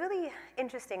 But what's really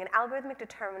interesting, and algorithmic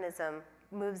determinism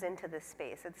moves into this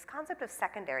space, it's this concept of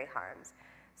secondary harms.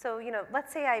 So, you know,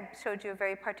 let's say I showed you a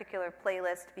very particular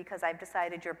playlist because I've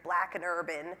decided you're black and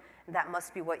urban, and that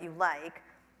must be what you like.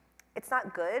 It's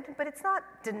not good, but it's not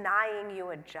denying you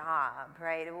a job,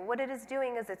 right? What it is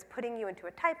doing is it's putting you into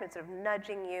a type and sort of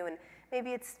nudging you, and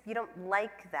maybe you don't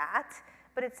like that,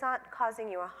 but it's not causing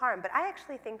you a harm. But I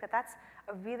actually think that that's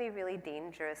a really, really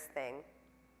dangerous thing.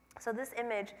 So this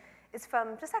image is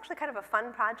from just actually kind of a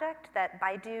fun project that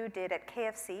Baidu did at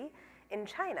KFC in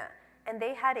China. And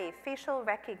they had a facial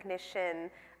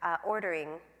recognition ordering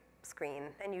screen.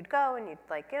 And you'd go and you'd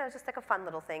just like a fun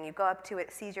little thing. You go up to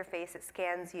it, sees your face, it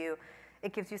scans you.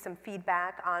 It gives you some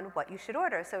feedback on what you should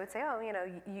order. So it'd say, oh,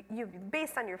 you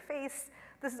based on your face,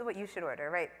 this is what you should order,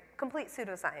 right? Complete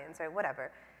pseudoscience, or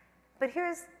whatever. But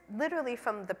here's literally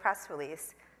from the press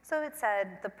release. So it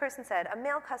said, the person said, a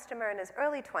male customer in his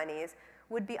early 20s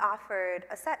would be offered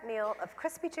a set meal of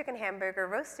crispy chicken hamburger,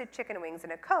 roasted chicken wings,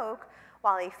 and a Coke,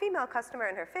 while a female customer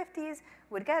in her 50s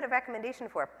would get a recommendation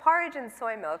for porridge and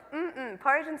soy milk.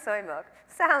 Porridge and soy milk.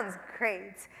 Sounds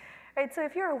great. Right, so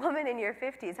if you're a woman in your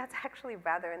 50s, that's actually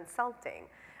rather insulting.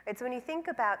 Right, so when you think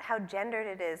about how gendered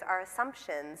it is, our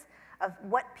assumptions of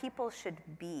what people should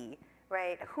be,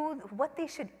 right, what they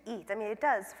should eat. I mean, it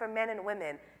does, for men and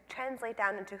women, translate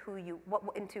down into who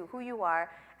you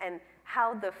are, and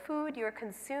how the food you're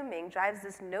consuming drives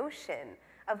this notion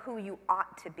of who you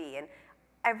ought to be. And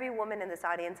every woman in this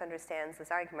audience understands this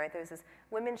argument, right? There's this,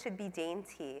 women should be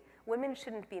dainty. Women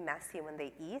shouldn't be messy when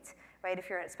they eat, right?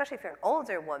 Especially if you're an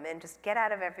older woman, just get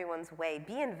out of everyone's way,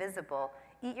 be invisible,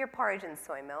 eat your porridge and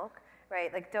soy milk,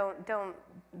 right? Like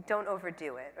don't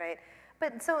overdo it, right?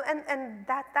 But so, and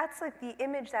that's like the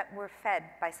image that we're fed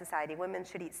by society. Women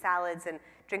should eat salads and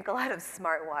drink a lot of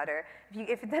smart water.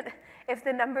 If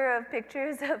the number of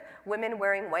pictures of women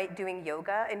wearing white doing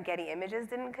yoga in Getty Images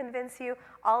didn't convince you,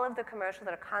 all of the commercials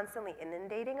that are constantly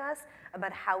inundating us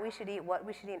about how we should eat, what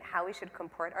we should eat, and how we should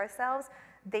comport ourselves,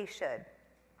 they should.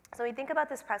 So we think about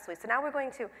this press release. So now we're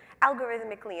going to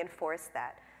algorithmically enforce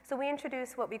that. So we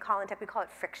introduce what we call in tech, we call it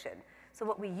friction. So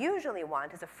what we usually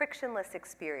want is a frictionless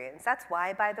experience. That's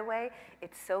why, by the way,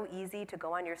 it's so easy to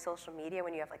go on your social media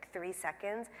when you have like 3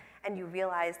 seconds and you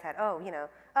realize that, oh,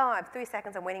 I have 3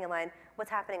 seconds, I'm waiting in line.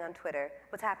 What's happening on Twitter?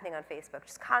 What's happening on Facebook?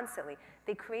 Just constantly.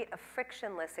 They create a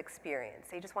frictionless experience.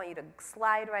 They just want you to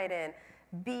slide right in,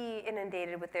 be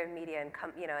inundated with their media and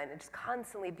and just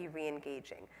constantly be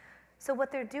re-engaging. So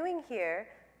what they're doing here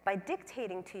by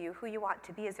dictating to you who you ought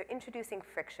to be is they're introducing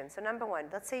friction. So number one,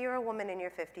 let's say you're a woman in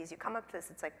your 50s, you come up to this,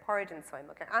 it's like porridge and soy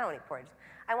milk. I don't eat porridge.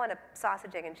 I want a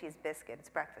sausage, egg, and cheese biscuit. It's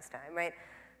breakfast time, right?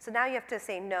 So now you have to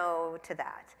say no to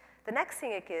that. The next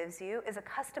thing it gives you is a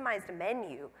customized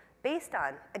menu based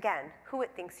on, again, who it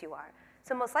thinks you are.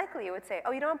 So most likely it would say,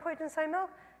 oh, you don't want porridge and soy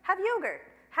milk? Have yogurt.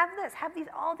 Have this. Have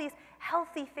all these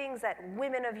healthy things that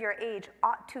women of your age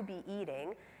ought to be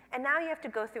eating. And now you have to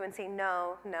go through and say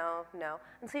no, no, no,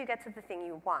 until you get to the thing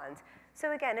you want.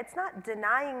 So again, it's not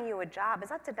denying you a job, it's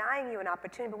not denying you an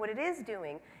opportunity, but what it is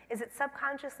doing is it's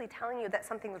subconsciously telling you that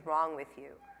something's wrong with you.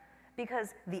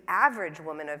 Because the average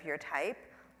woman of your type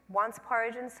wants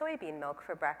porridge and soybean milk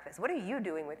for breakfast. What are you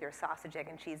doing with your sausage, egg,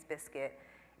 and cheese biscuit?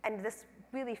 And this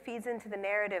really feeds into the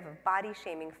narrative of body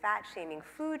shaming, fat shaming,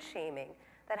 food shaming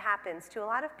that happens to a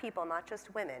lot of people, not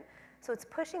just women. So it's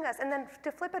pushing us, and then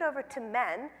to flip it over to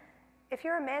men, if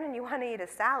you're a man and you want to eat a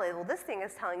salad, well, this thing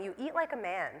is telling you, eat like a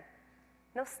man.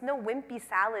 No wimpy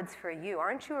salads for you.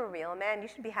 Aren't you a real man? You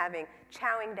should be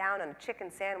chowing down on a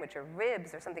chicken sandwich or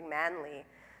ribs or something manly.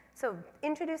 So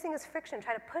introducing as friction,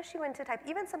 try to push you into type,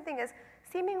 even something as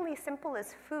seemingly simple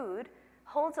as food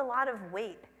holds a lot of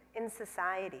weight in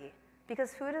society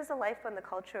because food is the lifeblood and the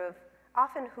culture of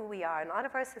often who we are. And a lot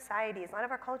of our societies, a lot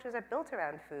of our cultures are built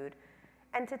around food.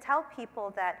 And to tell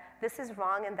people that this is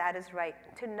wrong and that is right,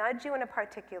 to nudge you in a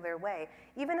particular way,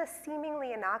 even a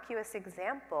seemingly innocuous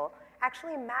example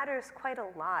actually matters quite a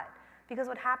lot. Because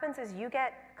what happens is you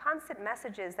get constant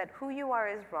messages that who you are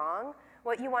is wrong,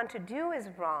 what you want to do is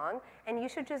wrong, and you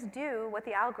should just do what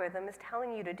the algorithm is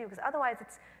telling you to do, because otherwise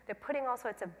they're putting all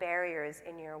sorts of barriers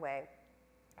in your way.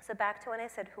 So back to when I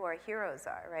said who our heroes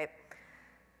are, right?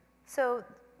 So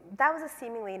that was a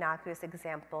seemingly innocuous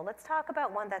example. Let's talk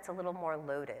about one that's a little more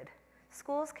loaded.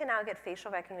 Schools can now get facial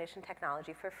recognition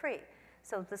technology for free.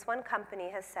 So this one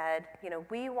company has said,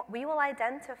 we will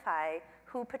identify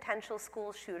who potential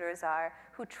school shooters are,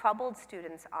 who troubled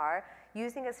students are,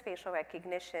 using this facial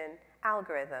recognition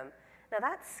algorithm. Now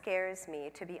that scares me,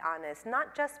 to be honest,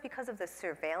 not just because of the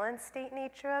surveillance state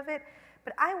nature of it,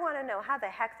 but I want to know how the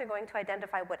heck they're going to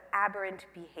identify what aberrant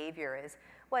behavior is.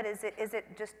 What is it? Is it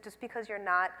just because you're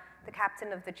not the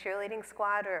captain of the cheerleading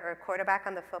squad or quarterback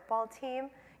on the football team?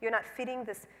 You're not fitting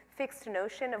this fixed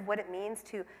notion of what it means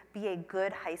to be a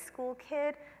good high school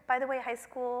kid. By the way, high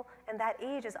school and that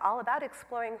age is all about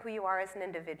exploring who you are as an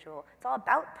individual. It's all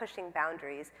about pushing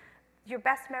boundaries. Your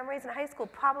best memories in high school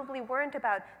probably weren't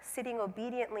about sitting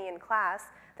obediently in class.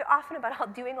 They're often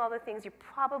about doing all the things you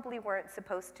probably weren't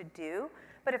supposed to do,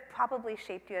 but have probably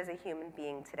shaped you as a human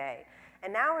being today.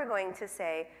 And now we're going to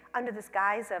say, under this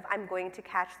guise of I'm going to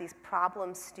catch these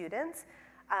problem students,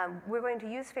 we're going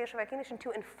to use facial recognition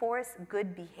to enforce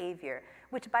good behavior,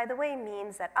 which, by the way,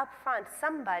 means that up front,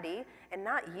 somebody, and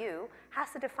not you,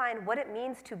 has to define what it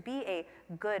means to be a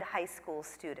good high school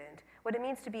student, what it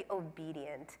means to be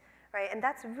obedient, right? And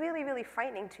that's really, really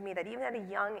frightening to me that even at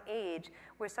a young age,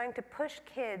 we're starting to push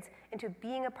kids into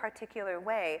being a particular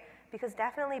way because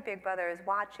definitely Big Brother is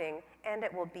watching and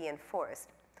it will be enforced.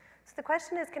 So the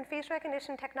question is, can facial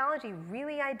recognition technology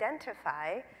really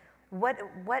identify what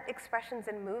expressions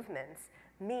and movements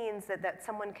means that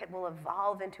someone will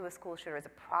evolve into a school shooter as a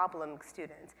problem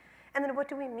student? And then what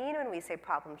do we mean when we say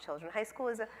problem children? High school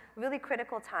is a really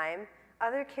critical time.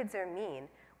 Other kids are mean.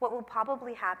 What will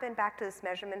probably happen, back to this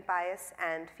measurement bias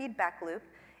and feedback loop,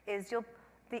 is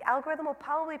the algorithm will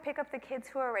probably pick up the kids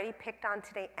who are already picked on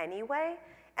today anyway,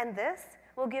 and this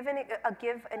will give an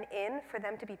in for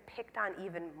them to be picked on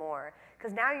even more.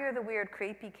 Because now you're the weird,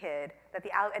 creepy kid,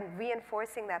 and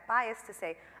reinforcing that bias to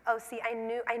say, oh, see, I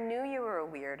knew you were a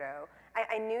weirdo.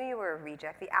 I knew you were a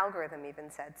reject. The algorithm even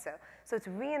said so. So it's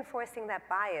reinforcing that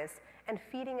bias and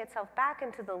feeding itself back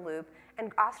into the loop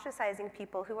and ostracizing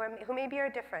people who maybe are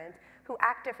different, who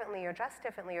act differently or dress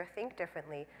differently or think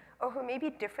differently, or who may be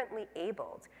differently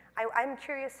abled. I'm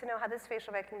curious to know how this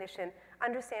facial recognition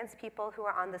understands people who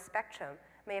are on the spectrum,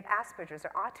 may have Asperger's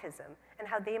or autism, and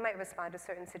how they might respond to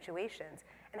certain situations,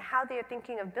 and how they are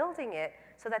thinking of building it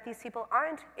so that these people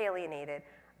aren't alienated.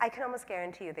 I can almost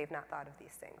guarantee you they've not thought of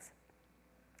these things.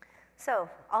 So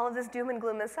all of this doom and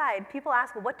gloom aside, people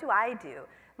ask, well, what do I do?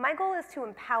 My goal is to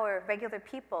empower regular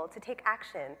people to take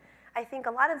action. I think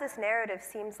a lot of this narrative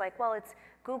seems like, well, it's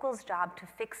Google's job to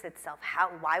fix itself.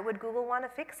 Why would Google want to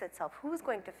fix itself? Who's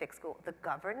going to fix Google? The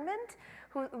government?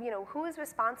 Who is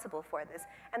responsible for this?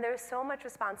 And there is so much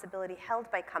responsibility held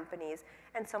by companies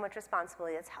and so much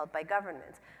responsibility that's held by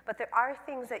governments. But there are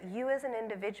things that you as an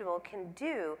individual can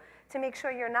do to make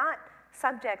sure you're not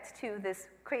subject to this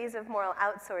craze of moral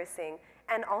outsourcing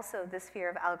and also this fear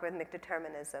of algorithmic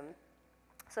determinism.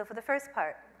 So for the first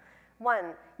part,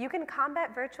 1, you can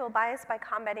combat virtual bias by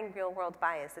combating real-world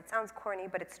bias. It sounds corny,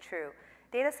 but it's true.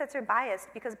 Data sets are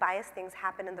biased because biased things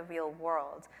happen in the real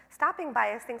world. Stopping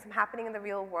biased things from happening in the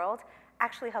real world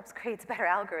actually helps create better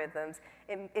algorithms.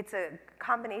 It's a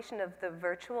combination of the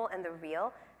virtual and the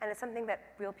real, and it's something that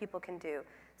real people can do.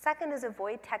 Second is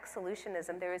avoid tech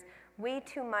solutionism. There is way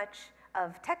too much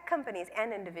of tech companies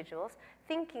and individuals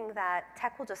thinking that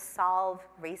tech will just solve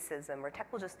racism or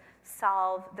tech will just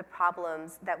solve the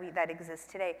problems that exist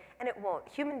today, and it won't.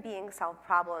 Human beings solve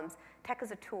problems. Tech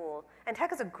is a tool, and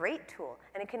tech is a great tool,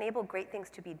 and it can enable great things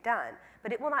to be done,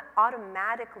 but it will not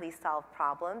automatically solve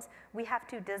problems. We have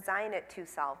to design it to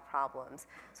solve problems.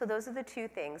 So those are the two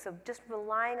things. So just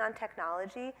relying on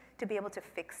technology to be able to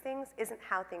fix things isn't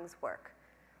how things work.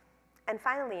 And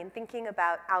finally, in thinking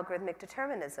about algorithmic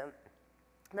determinism,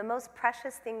 the most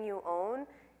precious thing you own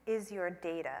is your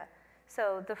data.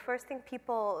 So the first thing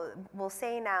people will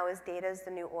say now is data is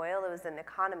the new oil. It was an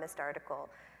Economist article.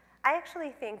 I actually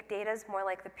think data is more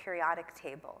like the periodic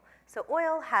table. So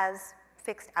oil has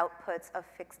fixed outputs of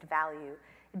fixed value.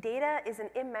 Data is an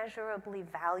immeasurably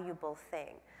valuable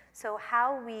thing. So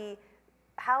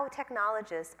how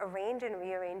technologists arrange and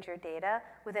rearrange your data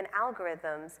within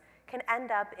algorithms can end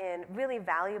up in really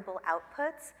valuable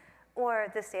outputs, or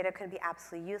this data can be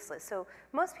absolutely useless. So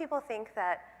most people think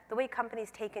that the way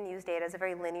companies take and use data is a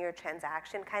very linear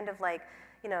transaction, kind of like,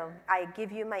 I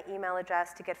give you my email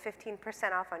address to get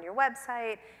 15% off on your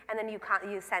website, and then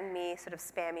you send me sort of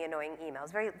spammy, annoying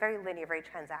emails. Very, very linear, very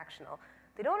transactional.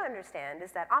 What they don't understand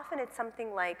is that often it's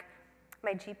something like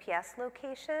my GPS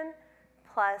location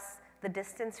plus the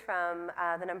distance from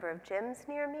the number of gyms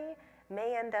near me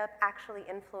may end up actually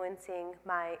influencing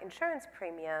my insurance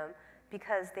premium,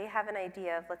 because they have an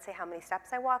idea of, let's say, how many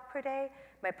steps I walk per day,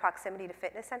 my proximity to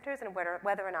fitness centers, and whether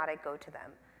or not I go to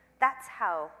them. That's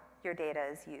how your data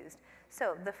is used.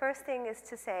 So the first thing is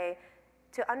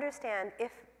to understand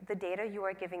if the data you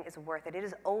are giving is worth it. It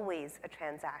is always a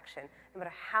transaction, no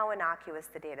matter how innocuous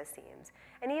the data seems.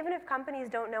 And even if companies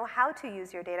don't know how to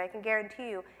use your data, I can guarantee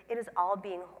you it is all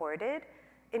being hoarded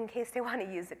in case they want to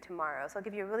use it tomorrow. So I'll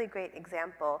give you a really great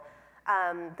example.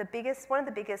 One of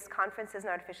the biggest conferences in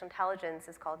artificial intelligence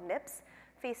is called NIPS.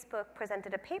 Facebook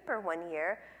presented a paper one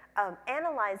year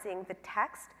analyzing the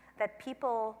text that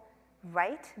people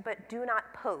write but do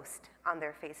not post on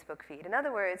their Facebook feed. In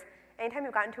other words, anytime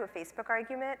you got into a Facebook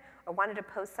argument or wanted to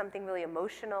post something really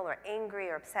emotional or angry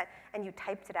or upset, and you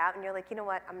typed it out and you're like, you know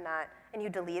what, I'm not, and you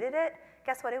deleted it,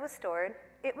 guess what? It was stored,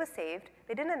 it was saved,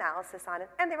 they did an analysis on it,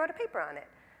 and they wrote a paper on it.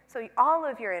 So all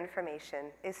of your information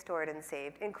is stored and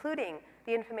saved, including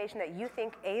the information that you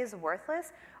think A, is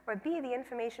worthless, or B, the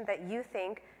information that you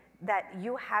think that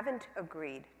you haven't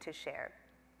agreed to share.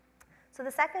 So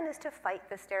the second is to fight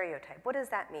the stereotype. What does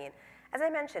that mean? As I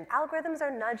mentioned, algorithms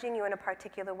are nudging you in a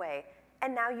particular way,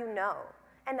 and now you know,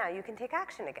 and now you can take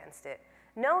action against it.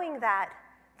 Knowing that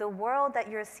the world that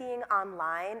you're seeing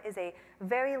online is a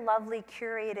very lovely,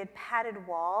 curated, padded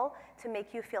wall to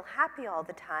make you feel happy all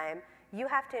the time, you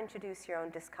have to introduce your own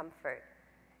discomfort.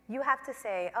 You have to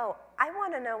say, oh, I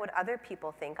want to know what other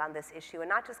people think on this issue, and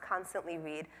not just constantly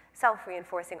read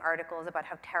self-reinforcing articles about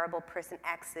how terrible person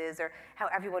X is or how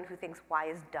everyone who thinks Y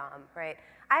is dumb, right?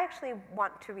 I actually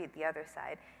want to read the other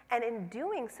side. And in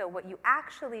doing so, what you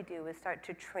actually do is start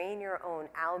to train your own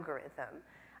algorithm.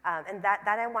 And that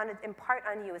I want to impart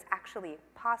on you is actually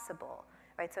possible,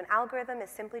 right? So an algorithm is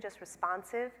simply just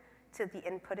responsive to the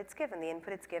input it's given. The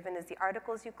input it's given is the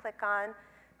articles you click on,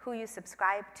 who you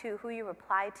subscribe to, who you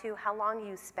reply to, how long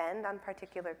you spend on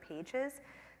particular pages.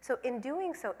 So in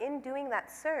doing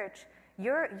that search,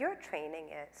 You're training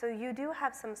it. So you do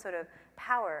have some sort of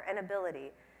power and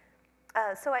ability.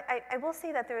 So I will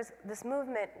say that there's this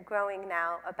movement growing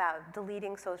now about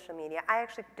deleting social media. I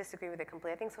actually disagree with it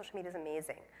completely. I think social media is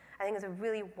amazing. I think it's a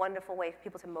really wonderful way for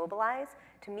people to mobilize,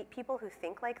 to meet people who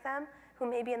think like them, who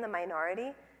may be in the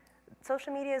minority.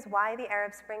 Social media is why the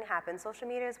Arab Spring happened. Social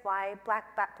media is why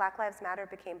Black Lives Matter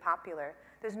became popular.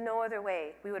 There's no other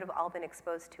way we would have all been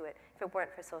exposed to it if it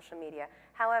weren't for social media.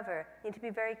 However, you need to be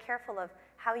very careful of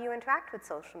how you interact with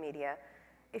social media.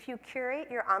 If you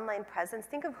curate your online presence,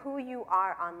 think of who you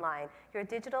are online. Your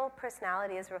digital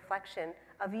personality is a reflection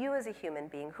of you as a human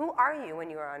being. Who are you when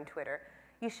you are on Twitter?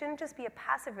 You shouldn't just be a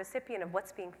passive recipient of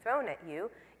what's being thrown at you.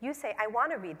 You say, I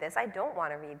want to read this, I don't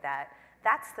want to read that.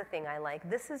 That's the thing I like.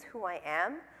 This is who I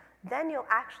am. Then you'll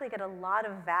actually get a lot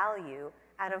of value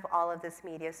out of all of this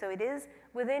media. So it is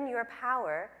within your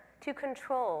power to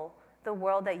control the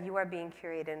world that you are being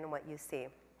curated and what you see.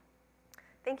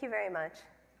 Thank you very much.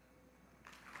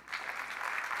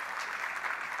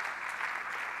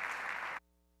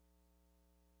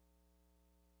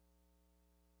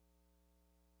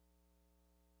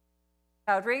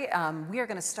 Chowdhury, we are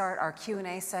going to start our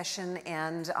Q&A session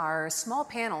and our small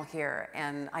panel here,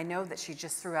 and I know that she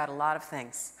just threw out a lot of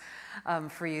things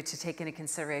for you to take into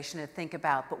consideration and think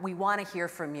about, but we want to hear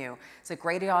from you. It's a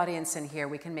great audience in here.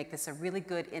 We can make this a really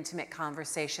good, intimate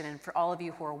conversation, and for all of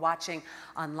you who are watching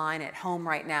online at home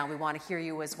right now, we want to hear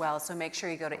you as well, so make sure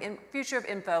you go to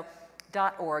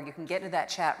futureofinfo.org. You can get into that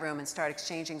chat room and start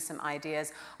exchanging some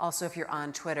ideas. Also, if you're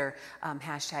on Twitter,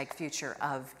 hashtag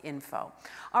 #FutureOfInfo.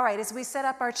 All right, as we set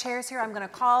up our chairs here, I'm going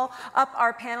to call up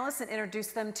our panelists and introduce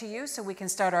them to you so we can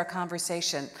start our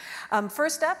conversation.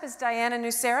 First up is Diana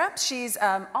Nucera. She's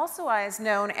also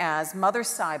known as Mother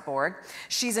Cyborg.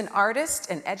 She's an artist,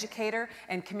 an educator,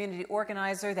 and community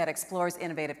organizer that explores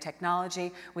innovative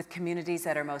technology with communities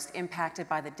that are most impacted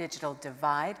by the digital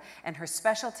divide. And her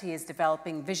specialty is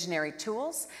developing visionary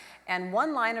tools. And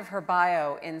one line of her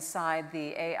bio inside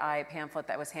the AI pamphlet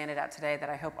that was handed out today that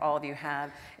I hope all of you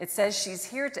have, it says she's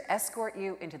here to escort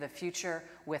you into the future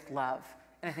with love.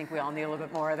 And I think we all need a little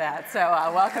bit more of that. So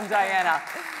welcome, Diana.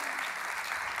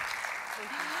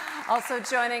 Also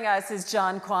joining us is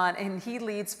John Kwan, and he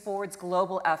leads Ford's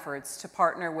global efforts to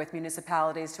partner with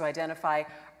municipalities to identify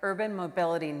urban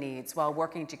mobility needs while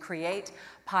working to create,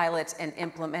 pilot, and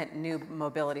implement new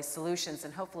mobility solutions.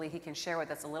 And hopefully he can share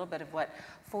with us a little bit of what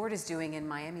Ford is doing in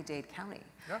Miami-Dade County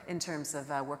in terms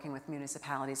of working with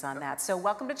municipalities on that. So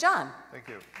welcome to John. Thank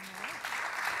you.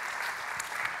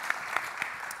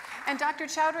 And Dr.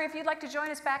 Chowdhury, if you'd like to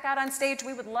join us back out on stage,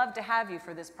 we would love to have you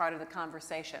for this part of the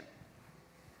conversation.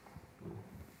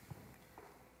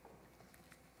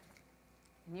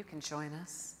 And you can join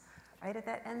us right at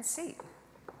that end seat.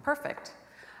 Perfect.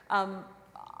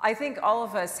 I think all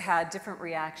of us had different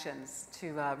reactions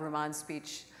to Rumman's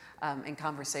speech and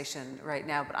conversation right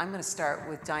now, but I'm going to start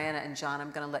with Diana and John. I'm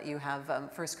going to let you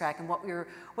have first crack and what your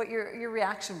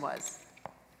reaction was.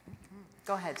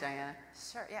 Go ahead, Diana.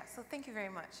 Sure, yeah, so thank you very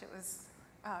much. It was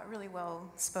really well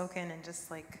spoken and just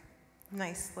like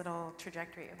nice little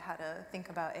trajectory of how to think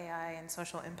about AI and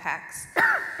social impacts.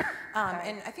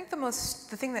 And I think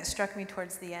the thing that struck me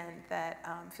towards the end that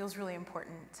feels really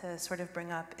important to sort of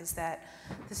bring up is that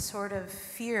this sort of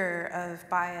fear of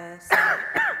bias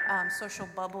and social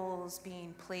bubbles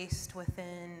being placed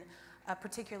within a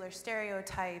particular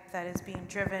stereotype that is being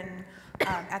driven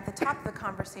at the top of the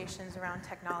conversations around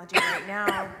technology right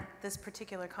now. This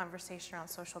particular conversation around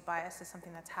social bias is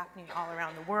something that's happening all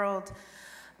around the world.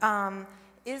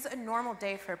 Is a normal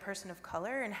day for a person of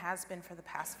color and has been for the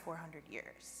past 400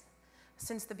 years,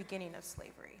 since the beginning of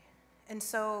slavery. And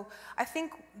so I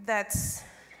think that's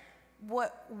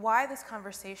why this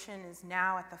conversation is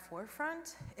now at the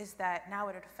forefront, is that now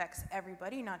it affects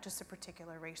everybody, not just a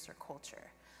particular race or culture.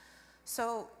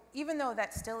 So even though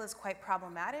that still is quite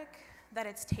problematic, that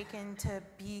it's taken to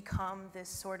become this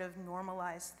sort of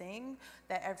normalized thing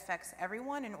that affects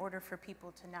everyone in order for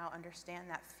people to now understand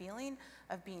that feeling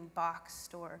of being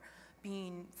boxed or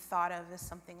being thought of as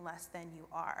something less than you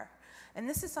are. And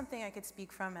this is something I could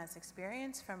speak from as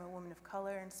experience from a woman of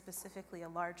color, and specifically a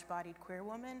large-bodied queer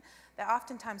woman, that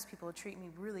oftentimes people treat me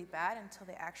really bad until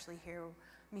they actually hear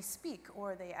me speak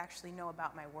or they actually know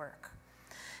about my work.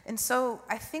 And so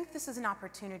I think this is an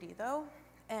opportunity, though.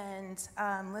 And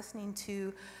listening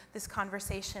to this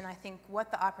conversation, I think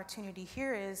what the opportunity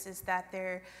here is that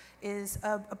there is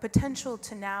a potential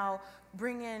to now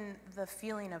bring in the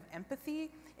feeling of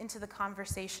empathy into the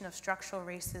conversation of structural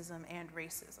racism and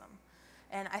racism.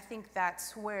 And I think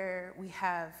that's where we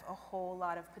have a whole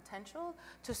lot of potential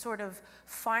to sort of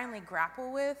finally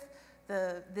grapple with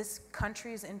this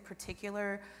country's in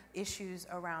particular issues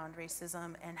around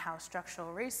racism and how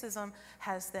structural racism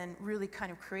has then really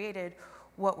kind of created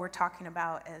what we're talking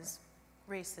about as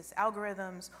racist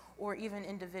algorithms, or even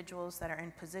individuals that are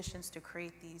in positions to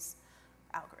create these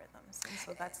algorithms. And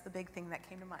so that's the big thing that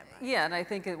came to my mind. Yeah, and I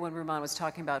think when Rumman was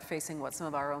talking about facing what some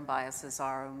of our own biases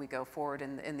are when we go forward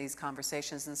in these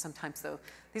conversations, and sometimes, though,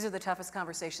 these are the toughest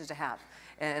conversations to have.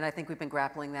 And I think we've been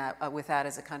grappling with that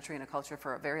as a country and a culture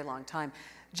for a very long time.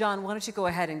 John, why don't you go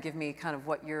ahead and give me kind of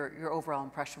what your overall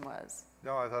impression was?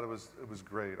 No, I thought it was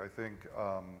great. I think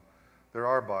there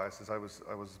are biases. I was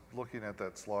looking at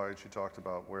that slide she talked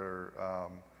about where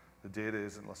the data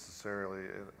isn't necessarily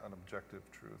an objective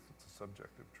truth; it's a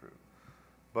subjective truth.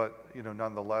 But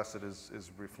nonetheless, it is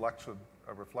a reflection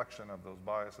of those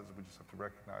biases. We just have to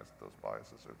recognize that those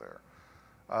biases are there.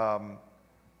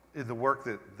 In the work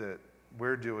that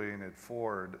we're doing at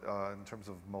Ford in terms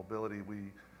of mobility,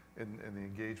 in the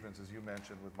engagements, as you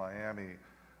mentioned, with Miami,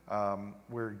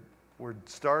 we're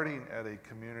starting at a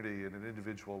community and an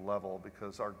individual level,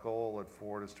 because our goal at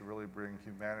Ford is to really bring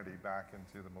humanity back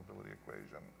into the mobility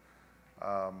equation.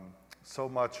 So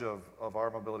much of our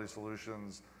mobility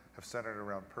solutions have centered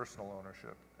around personal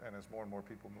ownership, and as more and more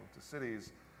people move to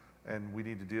cities, and we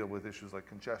need to deal with issues like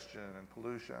congestion and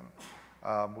pollution,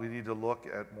 we need to look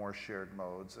at more shared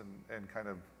modes and kind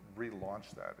of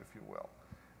relaunch that, if you will.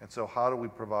 And so how do we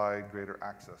provide greater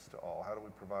access to all? How do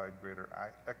we provide greater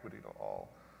equity to all?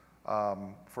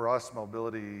 For us,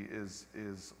 mobility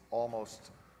is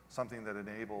almost something that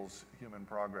enables human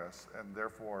progress, and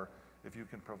therefore, if you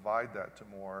can provide that to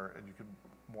more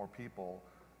people,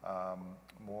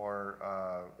 more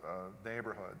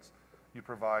neighborhoods, you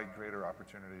provide greater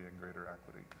opportunity and greater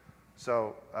equity.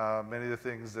 So many of the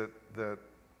things that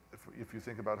if you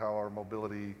think about how our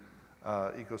mobility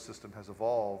ecosystem has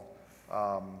evolved,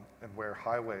 and where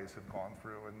highways have gone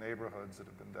through and neighborhoods that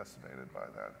have been decimated by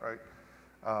that, right?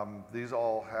 These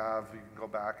all have, you can go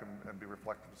back and be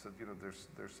reflective and say,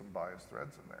 there's some bias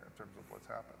threads in there in terms of what's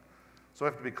happened. So we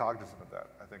have to be cognizant of that,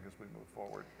 I think, as we move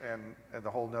forward. And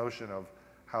the whole notion of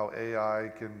how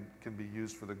AI can be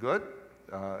used for the good,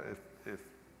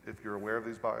 if you're aware of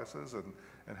these biases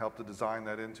and help to design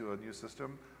that into a new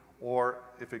system, or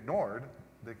if ignored,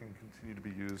 they can continue to be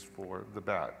used for the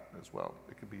bad as well.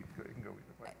 It can go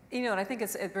either way. And I think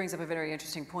it brings up a very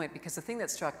interesting point, because the thing that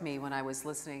struck me when I was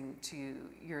listening to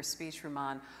your speech,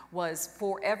 Rumman, was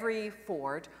for every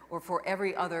Ford or for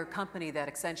every other company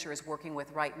that Accenture is working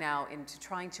with right now into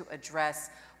trying to address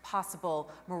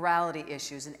possible morality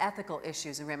issues and ethical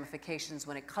issues and ramifications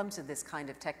when it comes to this kind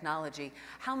of technology,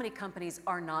 how many companies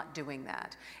are not doing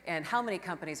that? And how many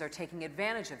companies are taking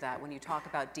advantage of that when you talk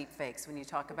about deepfakes, when you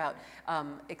talk about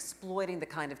exploiting the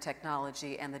kind of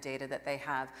technology and the data that they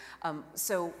have?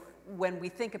 So when we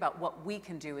think about what we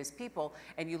can do as people,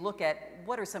 and you look at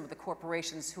what are some of the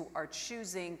corporations who are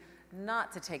choosing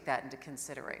not to take that into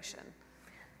consideration?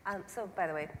 So, by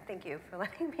the way, thank you for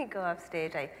letting me go off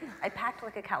stage. I packed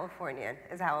like a Californian,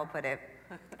 is how I'll put it.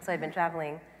 So I've been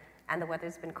traveling, and the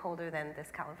weather's been colder than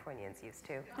this Californian's used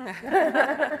to.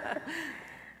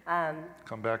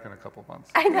 Come back in a couple months.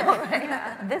 I know,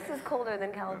 right? This is colder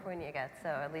than California gets, so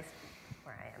at least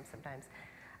where I am sometimes.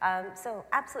 So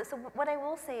absolutely. So what I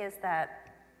will say is that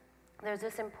there's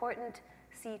this important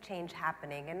sea change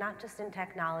happening, and not just in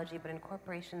technology, but in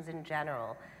corporations in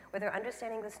general, where they're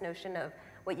understanding this notion of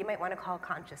what you might want to call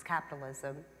conscious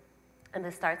capitalism. And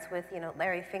this starts with,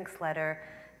 Larry Fink's letter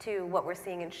to what we're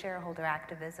seeing in shareholder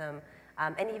activism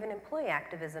and even employee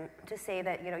activism, to say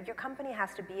that, your company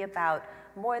has to be about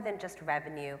more than just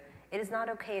revenue. It is not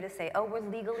okay to say, oh, we're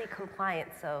legally compliant,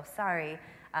 so sorry.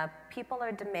 People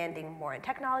are demanding more, and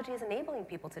technology is enabling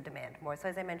people to demand more. So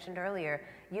as I mentioned earlier,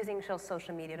 using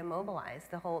social media to mobilize.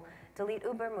 The whole Delete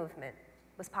Uber movement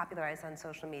was popularized on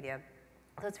social media.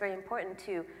 So it's very important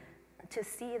to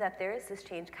see that there is this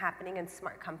change happening, and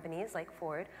smart companies like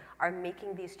Ford are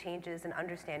making these changes and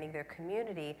understanding their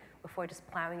community before just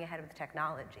plowing ahead with the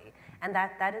technology. And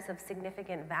that is of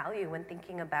significant value when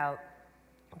thinking about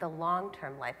the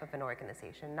long-term life of an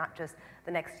organization, not just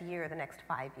the next year or the next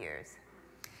 5 years.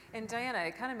 And Diana,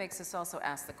 it kind of makes us also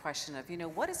ask the question of,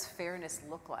 what does fairness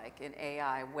look like in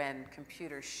AI when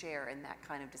computers share in that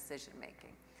kind of decision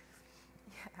making?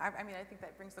 I mean, I think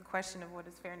that brings the question of what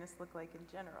does fairness look like in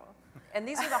general. And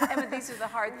these are the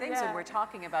hard things when we're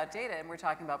talking about data and we're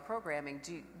talking about programming.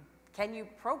 Can you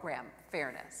program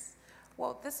fairness?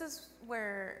 Well, this is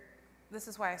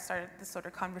why I started this sort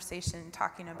of conversation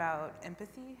talking about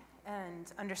empathy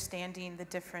and understanding the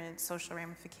different social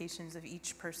ramifications of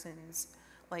each person's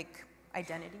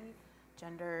identity.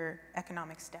 gender,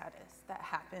 economic status that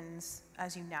happens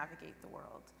as you navigate the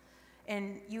world.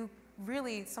 And you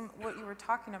really, what you were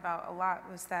talking about a lot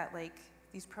was that like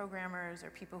these programmers or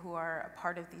people who are a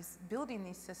part of these, building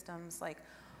these systems, like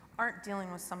aren't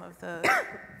dealing with some of the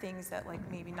things that like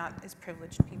maybe not as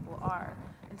privileged people are.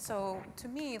 And so to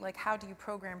me, like how do you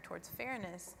program towards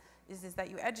fairness is that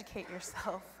you educate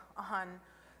yourself on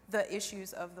the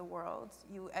issues of the world.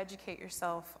 You educate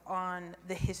yourself on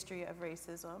the history of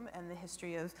racism and the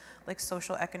history of like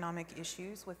social economic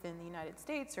issues within the United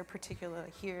States, or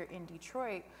particularly here in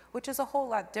Detroit, which is a whole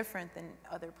lot different than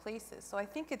other places. So I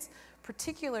think it's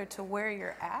particular to where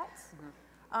you're at,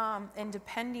 and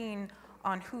depending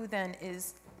on who then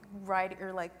is right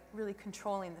or like really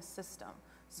controlling the system.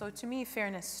 So to me,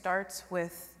 fairness starts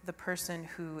with the person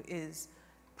who is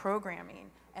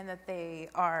programming and that they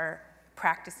are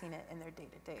practicing it in their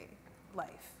day-to-day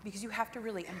life, because you have to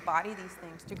really embody these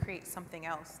things to create something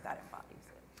else that embodies it.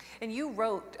 And you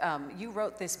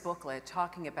wrote this booklet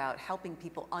talking about helping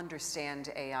people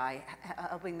understand AI,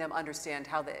 helping them understand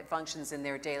how it functions in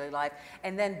their daily life,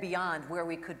 and then beyond where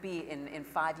we could be in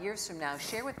 5 years from now.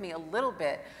 Share with me a little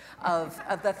bit of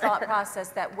the thought process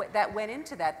that went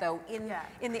into that, though, in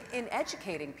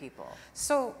educating people.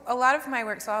 So a lot of my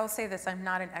work, so I'll say this, I'm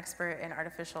not an expert in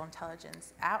artificial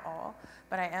intelligence at all,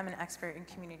 but I am an expert in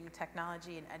community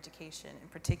technology and education in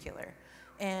particular.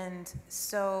 And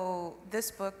so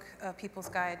this book, People's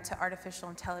Guide to Artificial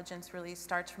Intelligence, really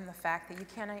starts from the fact that you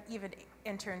cannot even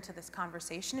enter into this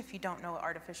conversation if you don't know what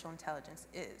artificial intelligence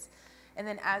is. And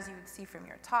then as you would see from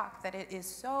your talk, that it is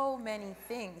so many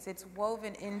things. It's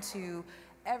woven into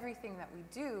everything that we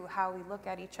do, how we look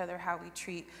at each other, how we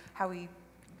treat, how we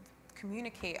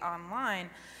communicate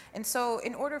online. And so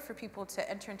in order for people to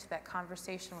enter into that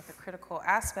conversation with a critical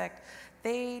aspect,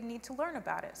 they need to learn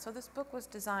about it. So this book was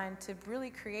designed to really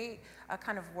create a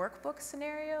kind of workbook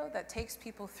scenario that takes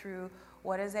people through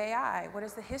what is AI, what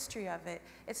is the history of it.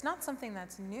 It's not something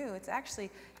that's new. It's actually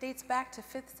dates back to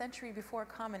 5th century before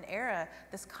Common Era,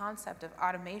 this concept of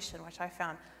automation, which I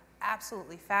found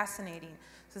absolutely fascinating.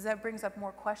 So that brings up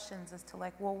more questions as to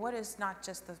like, well, what is not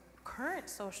just the current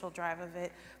social drive of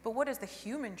it, but what is the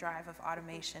human drive of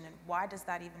automation, and why does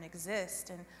that even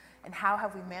exist, and how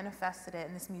have we manifested it?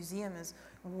 And this museum is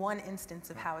one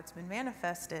instance of how it's been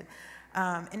manifested.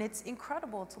 And it's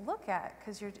incredible to look at,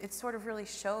 because it sort of really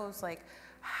shows like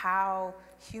how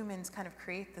humans kind of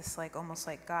create this like almost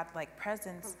like godlike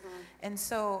presence. And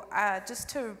so just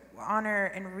to honor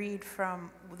and read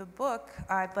from the book,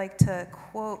 I'd like to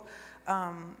quote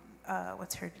Pamela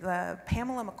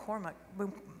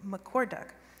McCorduck,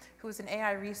 who was an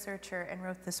AI researcher and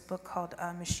wrote this book called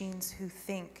Machines Who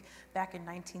Think back in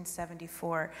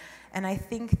 1974. And I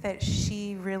think that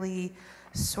she really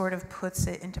sort of puts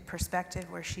it into perspective,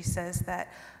 where she says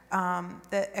that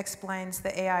that explains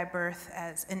the AI birth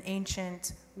as an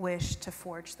ancient wish to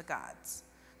forge the gods.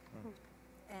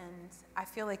 And I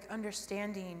feel like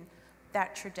understanding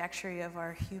that trajectory of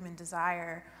our human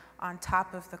desire on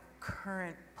top of the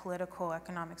current political,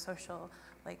 economic, social,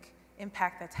 like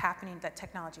impact that's happening, that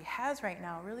technology has right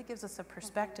now, really gives us a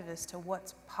perspective as to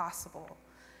what's possible.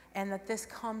 And that this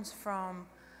comes from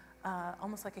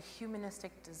almost like a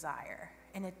humanistic desire.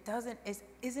 And it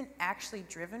isn't actually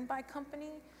driven by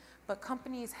company, but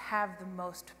companies have the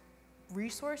most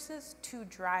resources to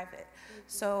drive it.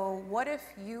 So what if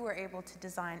you were able to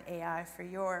design AI for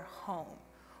your home?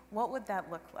 What would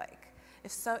that look like?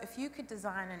 If you could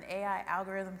design an AI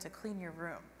algorithm to clean your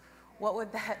room, what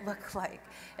would that look like?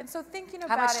 And so thinking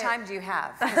about How much time do you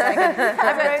have?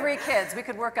 I've got 3 kids. We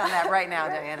could work on that right now,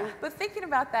 Diana. But thinking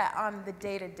about that on the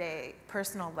day-to-day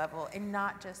personal level, and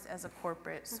not just as a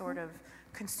corporate sort of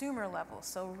consumer level.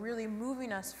 So really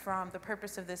moving us from, the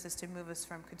purpose of this is to move us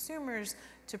from consumers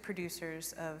to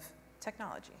producers of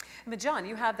technology. But John,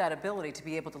 you have that ability to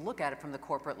be able to look at it from the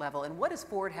corporate level. And what does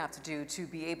Ford have to do to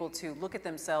be able to look at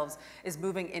themselves as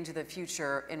moving into the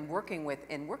future and working with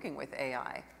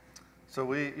AI? So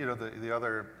we, you know, the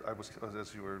other,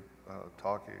 as you were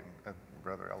talking, and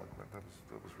rather eloquent, that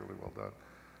was really well done.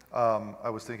 I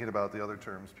was thinking about the other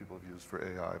terms people have used for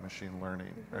AI, machine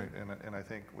learning, right? And I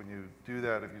think when you do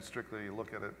that, if you strictly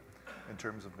look at it in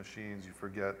terms of machines, you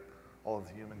forget all of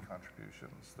the human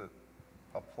contributions that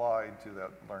applied to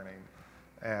that learning,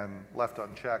 and left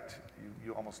unchecked,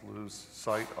 you almost lose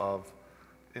sight of,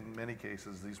 in many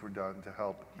cases, these were done to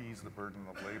help ease the burden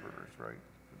of laborers, right?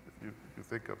 If you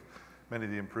think of many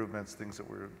of the improvements, things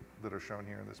that are shown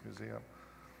here in this museum.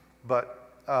 But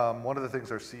one of the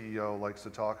things our CEO likes to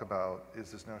talk about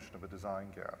is this notion of a design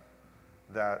gap,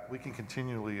 that we can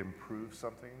continually improve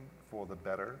something for the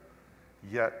better,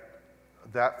 yet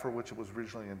that for which it was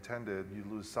originally intended, you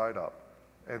lose sight of.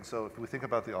 And so if we think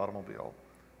about the automobile,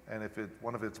 and if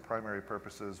one of its primary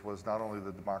purposes was not only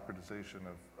the democratization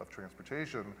of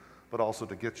transportation, but also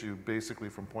to get you basically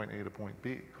from point A to point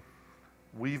B,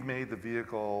 we've made the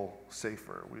vehicle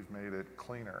safer, we've made it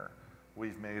cleaner,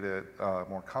 we've made it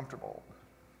more comfortable.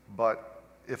 But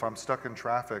if I'm stuck in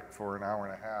traffic for an hour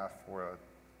and a half or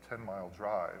a 10-mile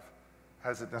drive,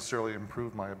 has it necessarily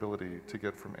improved my ability to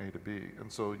get from A to B?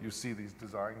 And so you see these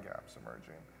design gaps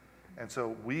emerging. And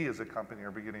so we as a company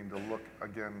are beginning to look,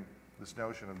 again, this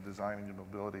notion of designing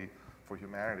mobility for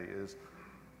humanity is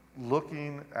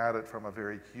looking at it from a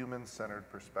very human-centered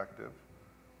perspective.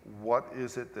 What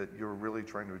is it that you're really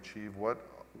trying to achieve? What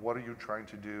are you trying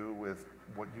to do with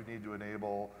what you need to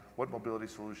enable? What mobility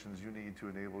solutions you need to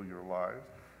enable your lives?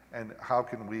 And how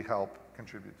can we help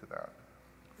contribute to that?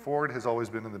 Ford has always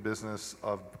been in the business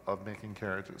of making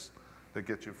carriages that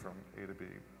get you from A to B,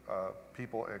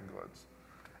 people and goods.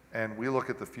 And we look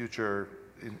at the future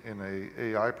in an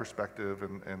AI perspective,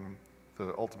 and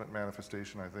the ultimate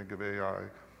manifestation, I think, of AI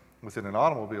within an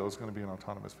automobile is going to be an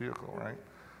autonomous vehicle, right?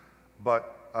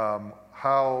 But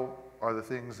how are the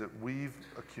things that we've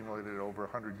accumulated over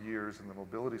 100 years in the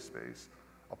mobility space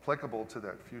applicable to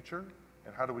that future?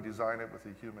 And how do we design it with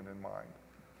the human in mind?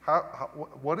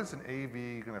 What is an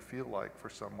AV going to feel like for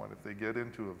someone if they get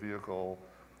into a vehicle?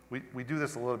 We do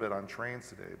this a little bit on trains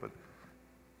today, but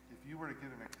if you were to get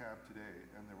in a cab today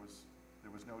and there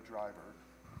was no driver,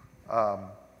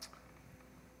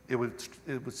 it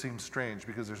would seem strange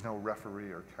because there's no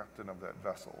referee or captain of that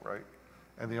vessel, right?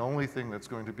 And the only thing that's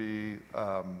going to be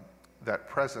that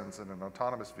presence in an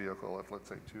autonomous vehicle, if let's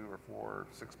say 2 or 4 or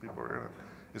 6 people are in it,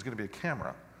 is going to be a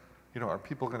camera. You know, are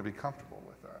people going to be comfortable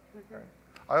with that? Right?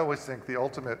 I always think the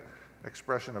ultimate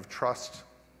expression of trust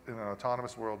in an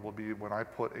autonomous world will be when I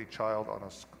put a child on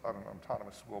an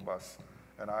autonomous school bus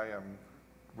and I am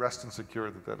rest and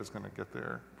secure that that is going to get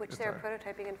there. Which they're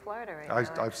prototyping in Florida right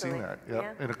now. I've seen that,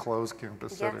 yeah, in a closed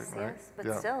campus setting, right? Yes,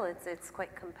 but still, it's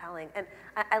quite compelling. And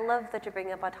I love that you're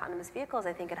bringing up autonomous vehicles.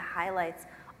 I think it highlights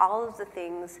all of the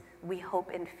things we hope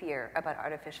and fear about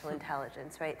artificial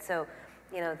intelligence, right? So,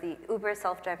 you know, the Uber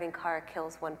self-driving car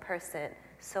kills one person,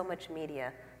 so much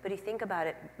media. But you think about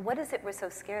it, what is it we're so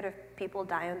scared of people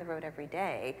die on the road every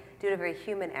day due to very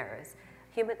human errors?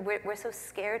 We're so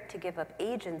scared to give up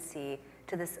agency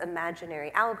to this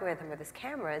imaginary algorithm or this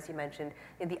camera, as you mentioned,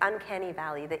 you know, the uncanny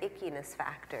valley, the ickiness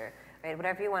factor, right?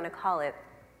 Whatever you want to call it.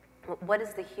 What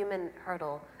is the human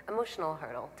hurdle, emotional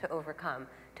hurdle to overcome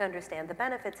to understand the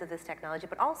benefits of this technology?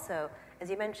 But also, as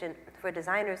you mentioned, for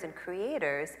designers and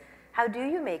creators, how do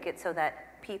you make it so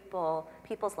that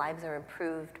people's lives are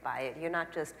improved by it? You're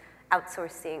not just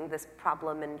outsourcing this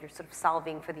problem and you're sort of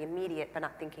solving for the immediate but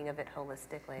not thinking of it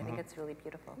holistically. I think it's really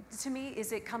beautiful. To me,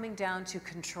 is it coming down to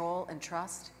control and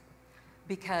trust?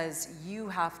 Because you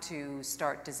have to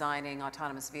start designing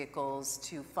autonomous vehicles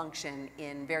to function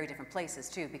in very different places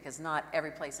too, because not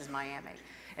every place is Miami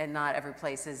and not every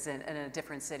place is in a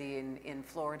different city in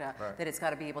Florida, right. That it's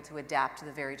got to be able to adapt to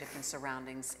the very different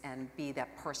surroundings and be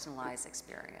that personalized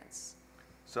experience.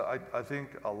 So I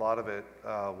think a lot of it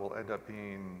will end up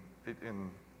being,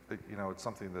 you know, it's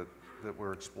something that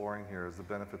we're exploring here is the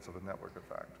benefits of a network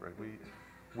effect, right?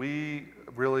 We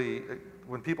really,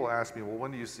 when people ask me, well,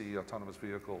 when do you see autonomous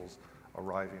vehicles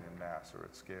arriving in mass or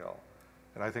at scale?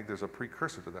 And I think there's a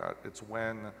precursor to that. It's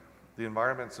when the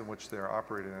environments in which they're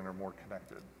operating in are more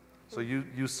connected. So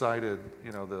you cited,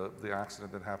 you know, the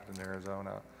accident that happened in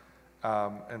Arizona.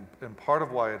 And part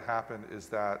of why it happened is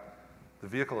that the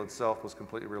vehicle itself was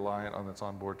completely reliant on its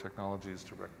onboard technologies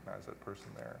to recognize that person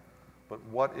there. But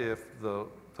what if the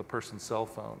person's cell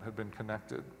phone had been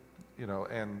connected, you know,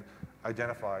 and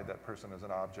identified that person as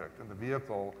an object, and the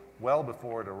vehicle, well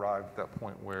before it arrived at that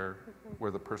point where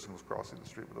the person was crossing the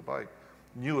street with a bike,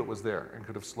 knew it was there and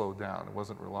could have slowed down. It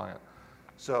wasn't reliant.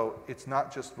 So it's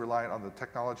not just reliant on the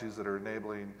technologies that are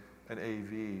enabling an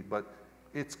AV, but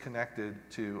it's connected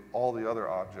to all the other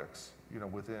objects, you know,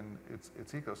 within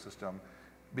its ecosystem.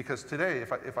 Because today,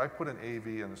 if I put an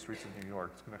AV in the streets of New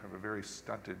York, it's going to have a very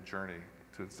stunted journey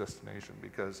to its destination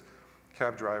because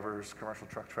cab drivers, commercial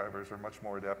truck drivers are much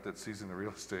more adept at seizing the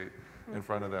real estate in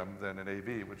front of them than an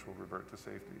AV, which will revert to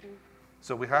safety.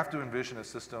 So we have to envision a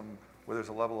system where there's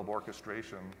a level of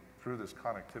orchestration through this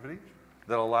connectivity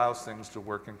that allows things to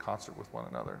work in concert with one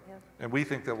another. Yeah. And we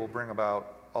think that will bring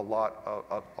about a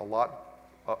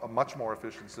much more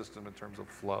efficient system in terms of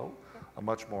flow, a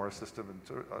much more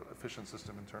efficient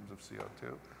system in terms of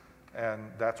CO2. And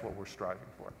that's what we're striving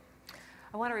for.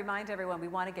 I want to remind everyone, we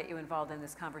want to get you involved in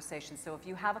this conversation. So if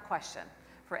you have a question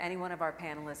for any one of our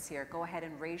panelists here, go ahead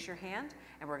and raise your hand,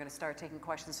 and we're going to start taking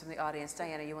questions from the audience.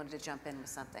 Diana, you wanted to jump in with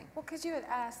something. Well, because you had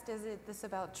asked, is this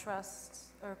about trust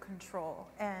or control?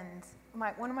 And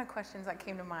one of my questions that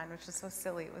came to mind, which is so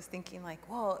silly, was thinking like,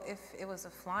 well, if it was a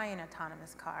flying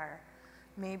autonomous car,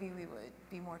 maybe we would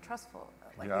be more trustful.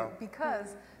 Like,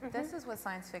 because this is what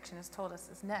science fiction has told us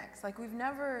is next. Like, we've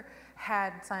never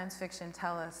had science fiction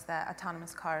tell us that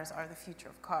autonomous cars are the future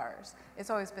of cars. It's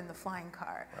always been the flying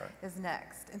car is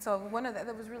next. And so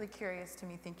that was really curious to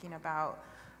me, thinking about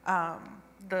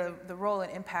the role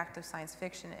and impact of science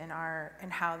fiction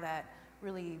and how that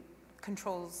really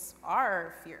controls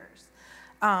our fears.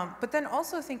 But then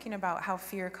also thinking about how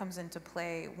fear comes into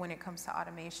play when it comes to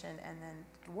automation and then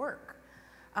work.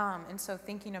 And so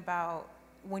thinking about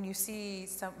when you see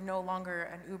no longer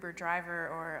an Uber driver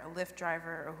or a Lyft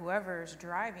driver or whoever is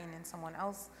driving and someone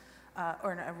else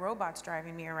or a robot's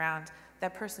driving me around,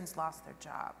 that person's lost their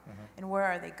job. And where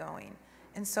are they going?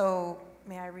 And so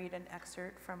may I read an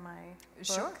excerpt from my book?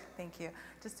 Sure. Thank you.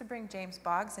 Just to bring James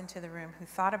Boggs into the room, who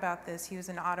thought about this. He was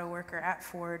an auto worker at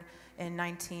Ford in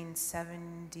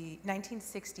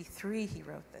 1963 he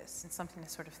wrote this, and something to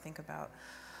sort of think about.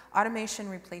 Automation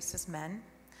replaces men.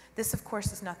 This, of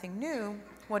course, is nothing new.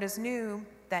 What is new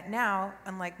that now,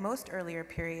 unlike most earlier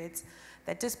periods,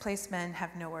 that displaced men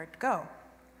have nowhere to go.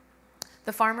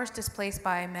 The farmers displaced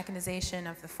by mechanization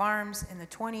of the farms in the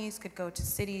 20s could go to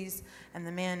cities and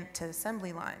the men to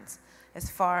assembly lines.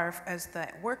 As far as the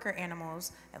worker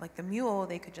animals, like the mule,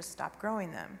 they could just stop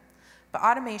growing them. But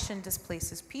automation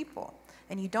displaces people,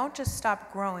 and you don't just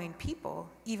stop growing people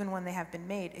even when they have been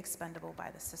made expendable by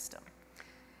the system.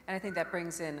 And I think that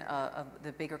brings in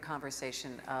the bigger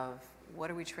conversation of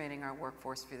what are we training our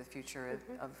workforce for the future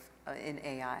in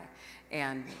AI,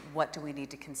 and what do we need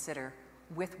to consider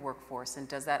with workforce, and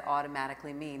does that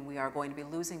automatically mean we are going to be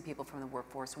losing people from the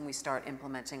workforce when we start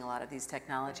implementing a lot of these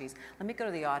technologies? Let me go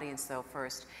to the audience though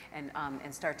first and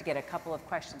start to get a couple of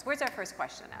questions. Where's our first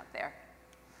question out there?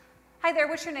 Hi there,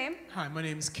 what's your name? Hi, my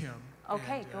name is Kim.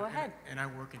 Okay, go ahead. And I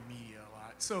work in media a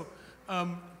lot. So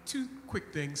two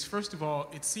quick things. First of all,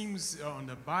 it seems on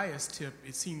the bias tip,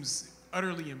 it seems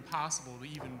utterly impossible to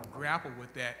even grapple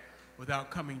with that without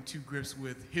coming to grips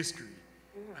with history.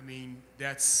 I mean,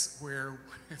 that's where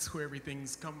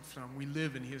everything's come from. We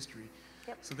live in history.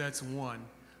 So that's one.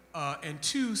 And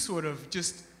two, sort of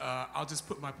just, I'll just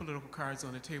put my political cards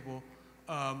on the table.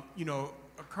 You know,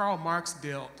 Karl Marx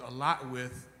dealt a lot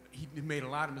with, he made a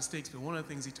lot of mistakes, but one of the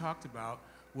things he talked about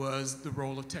was the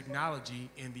role of technology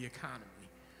in the economy,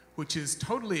 which is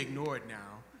totally ignored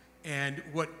now. And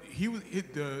what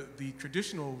the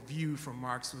traditional view from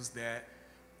Marx was that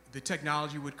the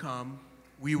technology would come,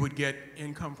 we would get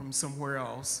income from somewhere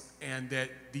else, and that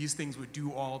these things would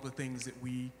do all the things that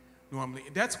we normally,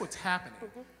 that's what's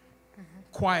happening.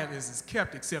 Quiet as is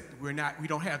kept, except we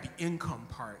don't have the income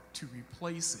part to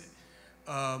replace it.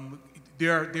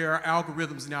 There are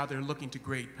algorithms now that are looking to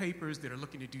grade papers, that are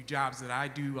looking to do jobs that I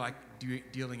do, like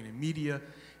dealing in the media.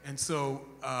 And so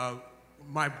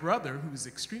my brother, who's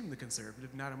extremely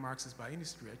conservative, not a Marxist by any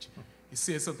stretch, he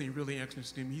said something really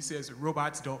interesting to me. He says that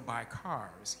robots don't buy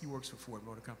cars. He works for Ford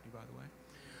Motor Company, by the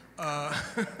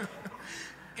way.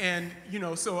 And, you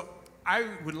know, so I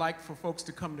would like for folks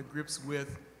to come to grips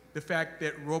with the fact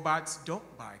that robots don't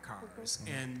buy cars.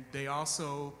 And they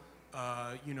also,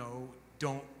 you know,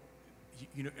 don't,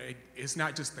 you know, it's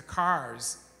not just the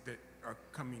cars that are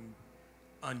coming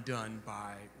undone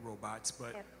by robots,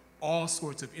 but all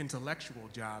sorts of intellectual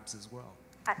jobs as well.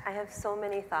 I have so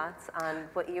many thoughts on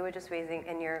what you were just raising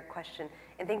in your question,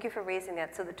 and thank you for raising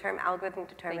that. So the term algorithmic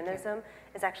determinism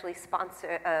is actually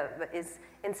is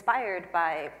inspired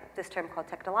by this term called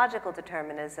technological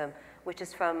determinism, which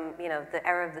is from, you know, the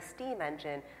era of the steam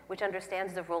engine, which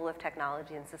understands the role of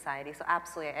technology in society. So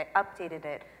absolutely, I updated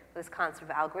it with this concept of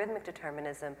algorithmic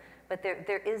determinism, but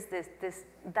there is this,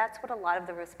 that's what a lot of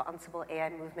the responsible AI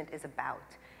movement is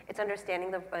about. It's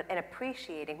understanding and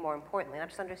appreciating, more importantly, not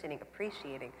just understanding,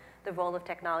 appreciating the role of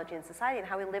technology in society and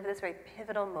how we live this very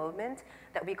pivotal moment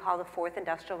that we call the fourth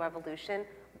industrial revolution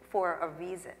for a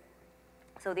reason.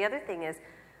 So the other thing is,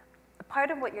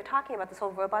 part of what you're talking about, this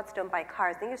whole robots don't buy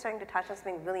cars, I think you're starting to touch on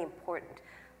something really important.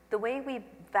 The way we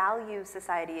value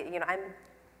society, you know, I'm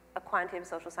a quantitative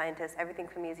social scientist, everything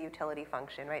for me is a utility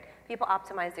function, right? People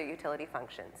optimize their utility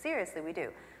function. Seriously, we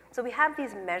do. So we have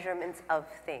these measurements of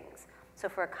things. So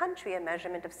for a country, a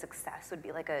measurement of success would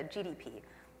be like a GDP.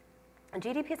 And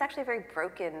GDP is actually a very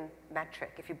broken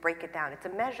metric if you break it down. It's a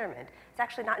measurement. It's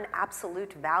actually not an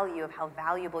absolute value of how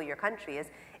valuable your country is.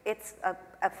 It's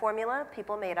a formula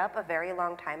people made up a very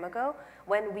long time ago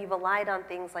when we relied on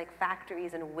things like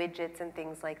factories and widgets and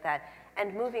things like that.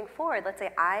 And moving forward, let's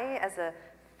say I, as a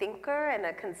thinker and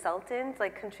a consultant,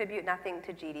 like contribute nothing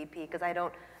to GDP because I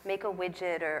don't make a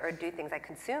widget or do things. I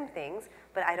consume things,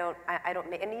 but I don't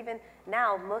make, and even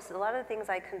now, a lot of the things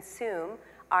I consume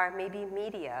are maybe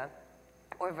media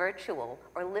or virtual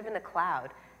or live in the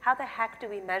cloud. How the heck do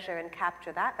we measure and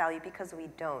capture that value? Because we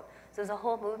don't. So there's a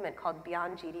whole movement called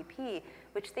Beyond GDP,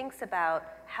 which thinks about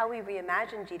how we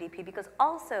reimagine GDP, because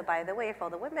also, by the way, for all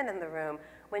the women in the room,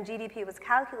 when GDP was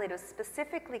calculated, it was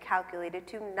specifically calculated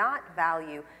to not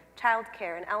value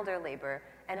childcare and elder labor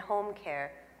and home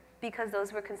care, because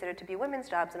those were considered to be women's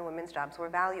jobs and women's jobs were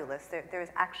valueless. There is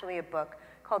actually a book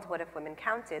called What If Women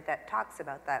Counted that talks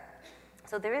about that.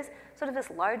 So there is sort of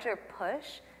this larger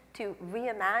push to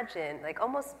reimagine, like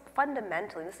almost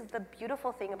fundamentally. This is the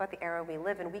beautiful thing about the era we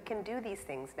live in. We can do these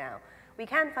things now. We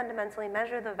can fundamentally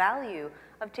measure the value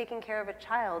of taking care of a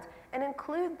child and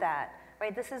include that,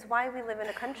 right? This is why we live in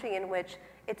a country in which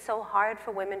it's so hard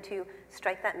for women to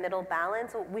strike that middle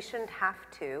balance. We shouldn't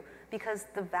have to, because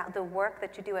the work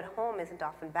that you do at home isn't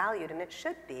often valued, and it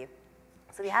should be.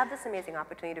 So we have this amazing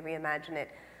opportunity to reimagine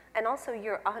it. And also,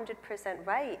 you're 100%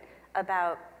 right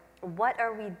about what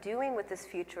are we doing with this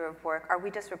future of work? Are we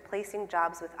just replacing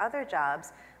jobs with other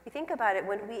jobs? We think about it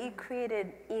when we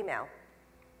created email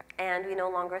and we no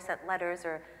longer sent letters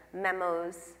or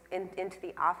memos into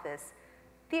the office.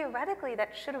 Theoretically,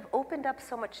 that should have opened up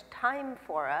so much time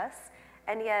for us,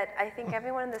 and yet I think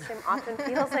everyone in this room often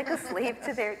feels like a slave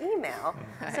to their email.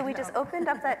 So we just opened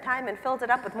up that time and filled it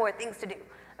up with more things to do.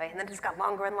 Right? And then it just got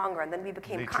longer and longer, and then we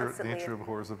became constantly... Nature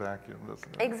abhors a vacuum,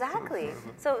 doesn't it? Exactly.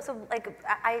 So like,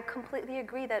 I completely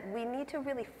agree that we need to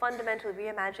really fundamentally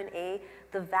reimagine,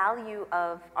 the value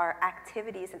of our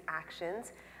activities and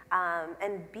actions,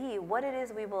 and B, what it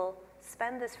is we will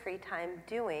spend this free time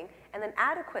doing, and then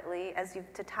adequately,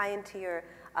 to tie into your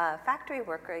factory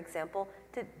worker example,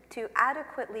 to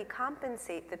adequately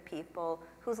compensate the people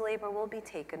whose labor will be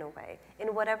taken away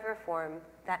in whatever form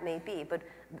that may be. But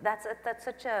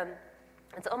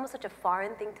it's almost such a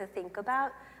foreign thing to think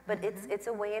about, but it's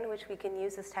a way in which we can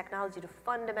use this technology to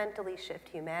fundamentally shift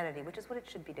humanity, which is what it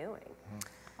should be doing.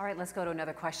 All right, let's go to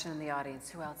another question in the audience.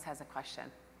 Who else has a question?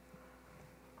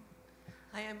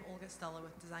 Hi, I'm Olga Stella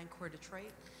with Design Core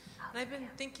Detroit. And I've been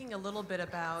thinking a little bit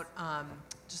about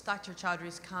just Dr.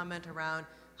 Chowdhury's comment around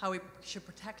how we should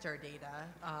protect our data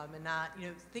and not,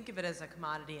 think of it as a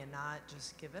commodity and not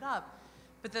just give it up.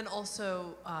 But then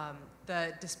also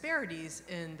the disparities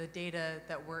in the data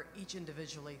that we're each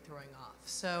individually throwing off.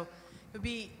 So it'd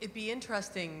be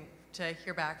interesting to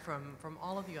hear back from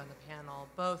all of you on the panel,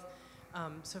 both.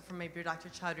 So from maybe Dr.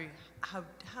 Chowdhury,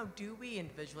 how do we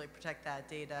individually protect that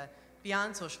data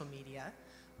beyond social media?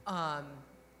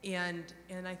 And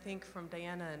I think from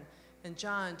Diana and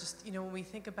John, just when we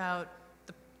think about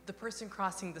the person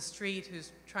crossing the street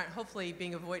who's hopefully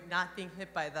not being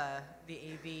hit by the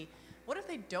AV, what if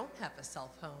they don't have a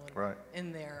cell phone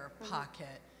in their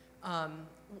pocket?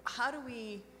 How do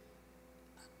we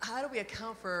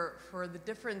account for the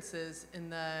differences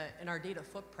in our data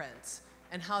footprints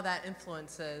and how that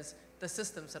influences the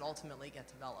systems that ultimately get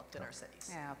developed in our cities?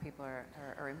 Yeah, how people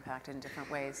are impacted in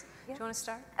different ways. Yeah. Do you want to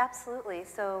start? Absolutely.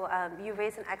 So you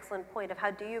raise an excellent point of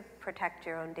how do you protect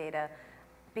your own data?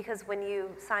 Because when you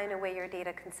sign away your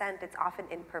data consent, it's often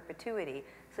in perpetuity.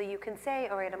 So you can say,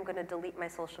 all right, I'm going to delete my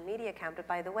social media account, but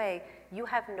by the way, you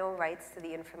have no rights to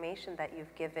the information that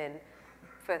you've given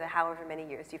for the however many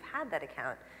years you've had that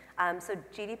account. So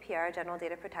GDPR, General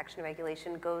Data Protection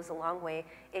Regulation, goes a long way.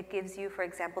 It gives you, for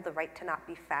example, the right to not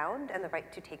be found and the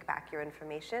right to take back your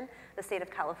information. The state of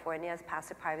California has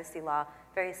passed a privacy law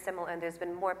very similar, and there's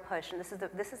been more push. And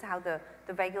this is how the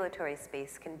regulatory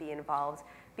space can be involved.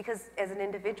 Because as an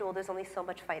individual, there's only so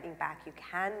much fighting back you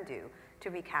can do to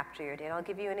recapture your data. I'll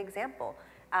give you an example.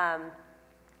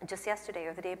 Just yesterday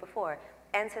or the day before,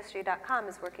 Ancestry.com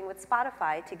is working with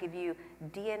Spotify to give you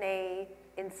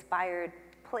DNA-inspired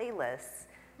playlists.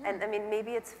 And I mean,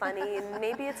 maybe it's funny, and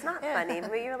maybe it's not funny.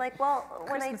 Where you're like, well,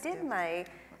 when I did my,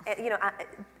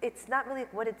 it's not really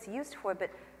what it's used for, but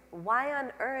why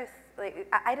on earth, like,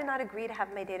 I did not agree to have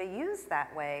my data used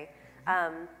that way.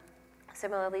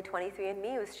 Similarly,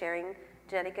 23andMe was sharing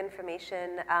genetic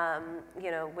information,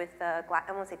 with, I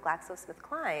won't say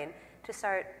GlaxoSmithKline, to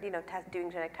start, doing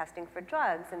genetic testing for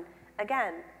drugs. And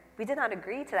again, we did not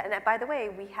agree to that. And by the way,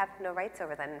 we have no rights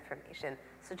over that information.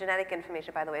 So genetic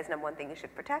information, by the way, is number one thing you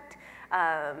should protect.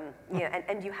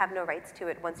 And you have no rights to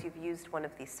it once you've used one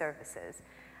of these services.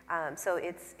 So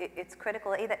it's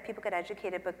critical, A, that people get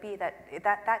educated, but B,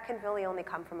 that can really only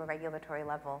come from a regulatory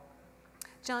level.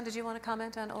 John, did you want to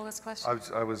comment on Olga's question?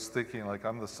 I was thinking, like,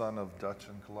 I'm the son of Dutch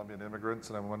and Colombian immigrants,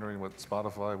 and I'm wondering what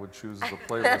Spotify would choose as a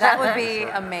playlist. That would be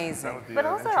amazing. But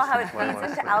also how it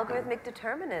feeds into algorithmic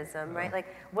determinism, right? Like,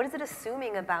 what is it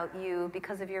assuming about you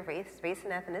because of your race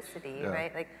and ethnicity,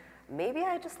 right? Like, maybe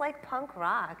I just like punk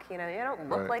rock. You know, you don't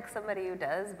look like somebody who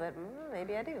does, but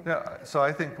maybe I do. Yeah. So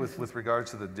I think with regards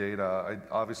to the data,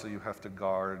 obviously you have to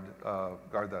guard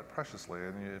that preciously,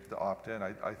 and you have to opt in.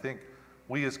 I think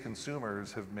we as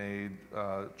consumers have made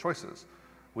choices.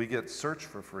 We get search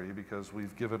for free because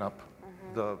we've given up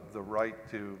the right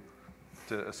to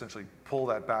essentially pull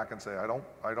that back and say, I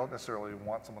don't necessarily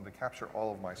want someone to capture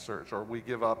all of my search. Or we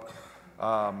give up,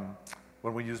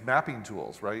 when we use mapping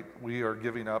tools, right? We are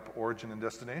giving up origin and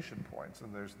destination points,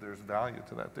 and there's value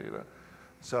to that data.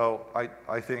 So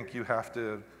I think you have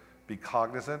to be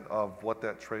cognizant of what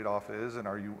that trade-off is, and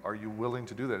are you willing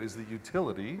to do that? Is the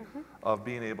utility of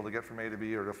being able to get from A to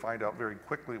B or to find out very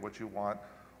quickly what you want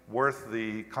worth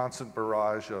the constant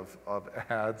barrage of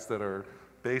ads that are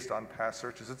based on past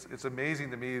searches? It's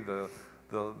amazing to me the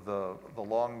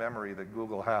long memory that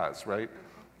Google has, right?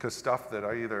 Because stuff that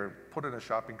I either put in a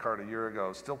shopping cart a year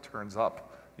ago still turns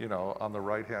up, you know, on the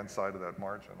right-hand side of that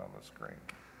margin on the screen.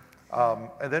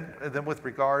 And then with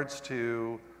regards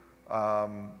to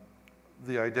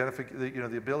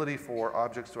the ability for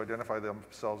objects to identify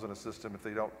themselves in a system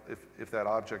if that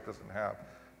object doesn't have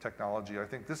technology, I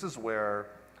think this is where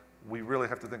we really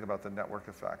have to think about the network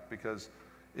effect, because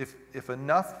if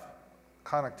enough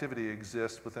connectivity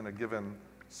exists within a given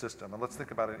system, and let's think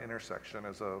about an intersection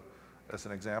as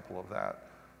an example of that,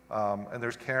 and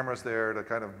there's cameras there to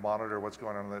kind of monitor what's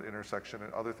going on in that intersection,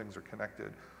 and other things are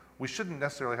connected. We shouldn't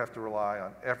necessarily have to rely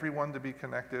on everyone to be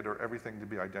connected or everything to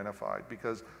be identified,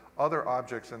 because other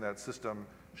objects in that system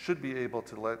should be able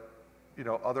to let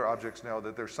other objects know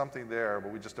that there's something there,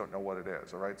 but we just don't know what it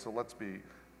is, all right? So let's be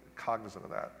cognizant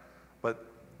of that. But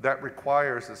that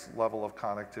requires this level of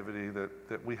connectivity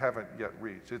that we haven't yet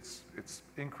reached. It's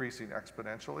increasing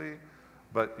exponentially,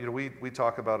 but we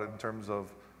talk about it in terms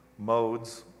of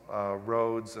modes,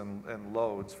 roads, and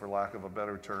loads, for lack of a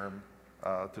better term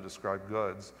to describe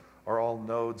goods, are all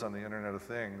nodes on the Internet of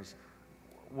Things.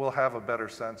 We'll have a better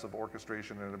sense of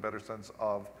orchestration and a better sense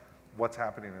of what's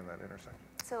happening in that intersection.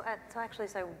 So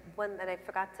one that I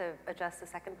forgot to address the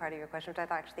second part of your question, which I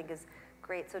actually think is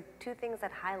great. So two things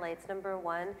that highlights. Number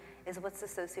one is what's the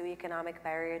socioeconomic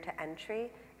barrier to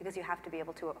entry, because you have to be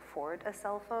able to afford a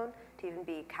cell phone to even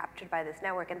be captured by this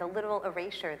network, and the literal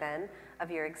erasure then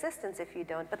of your existence if you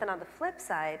don't. But then on the flip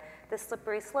side, the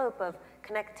slippery slope of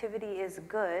connectivity is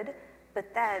good,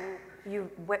 but then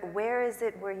where is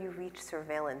it where you reach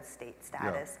surveillance state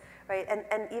status, right?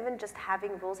 And even just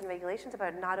having rules and regulations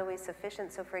about it not always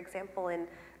sufficient. So for example, in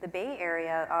the Bay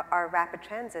Area, our rapid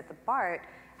transit, the BART,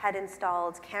 had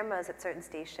installed cameras at certain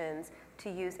stations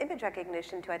to use image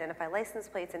recognition to identify license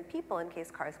plates and people in case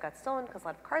cars got stolen, because a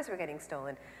lot of cars were getting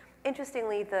stolen.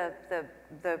 Interestingly, the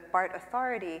BART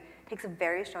authority takes a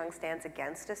very strong stance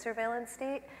against a surveillance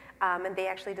state, and they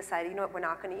actually decided, you know what, we're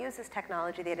not going to use this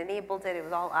technology. They had enabled it, it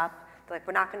was all up. They're like,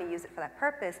 we're not going to use it for that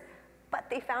purpose, but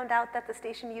they found out that the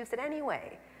station used it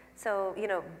anyway. So,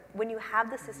 when you have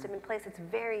the system in place, it's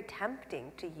very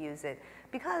tempting to use it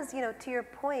because, to your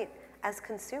point, as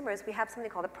consumers, we have something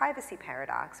called a privacy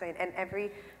paradox, right? And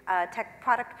every tech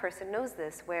product person knows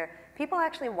this, where people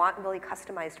actually want really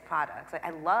customized products. Like,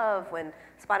 I love when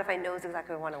Spotify knows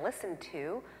exactly what I want to listen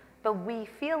to, but we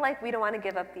feel like we don't want to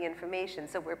give up the information.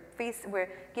 So we're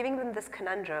giving them this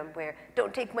conundrum where,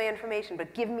 don't take my information,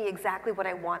 but give me exactly what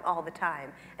I want all the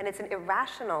time. And it's an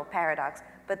irrational paradox,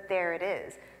 but there it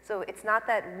is. So it's not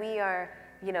that we are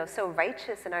so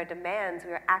righteous in our demands,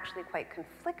 we are actually quite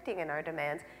conflicting in our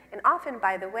demands. And often,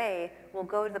 by the way, we'll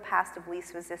go to the path of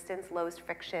least resistance, lowest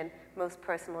friction, most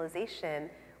personalization,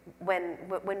 when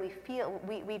we feel,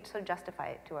 we sort of justify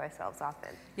it to ourselves often.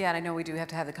 Yeah, and I know we do have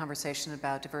to have the conversation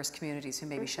about diverse communities who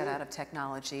may be shut out of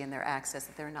technology and their access,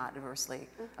 that they're not diversely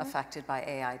affected by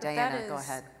AI. Diana, go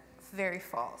ahead. Very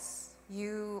false.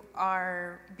 You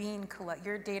are being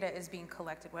your data is being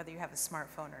collected whether you have a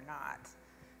smartphone or not.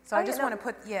 So I just want to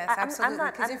put, yes,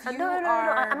 absolutely, because if you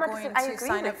are going to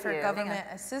sign up for government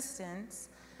assistance,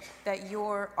 that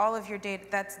all of your data,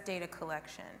 that's data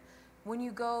collection. When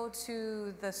you go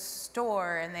to the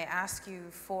store and they ask you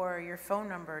for your phone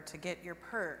number to get your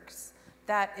perks,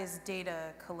 that is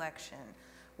data collection.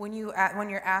 When you're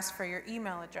asked for your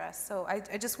email address. So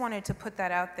I just wanted to put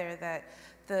that out there, that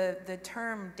the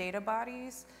term data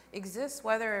bodies exists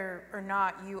whether or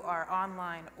not you are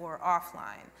online or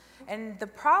offline. And the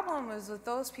problem is with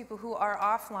those people who are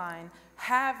offline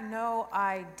have no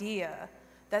idea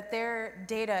that their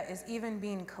data is even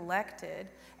being collected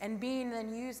and being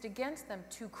then used against them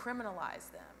to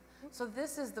criminalize them. So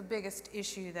this is the biggest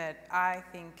issue that I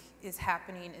think is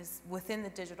happening is within the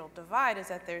digital divide, is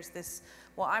that there's this,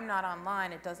 well, I'm not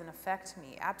online, it doesn't affect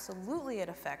me. Absolutely it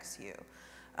affects you.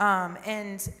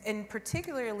 And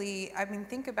particularly, I mean,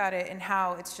 think about it and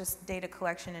how it's just data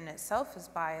collection in itself is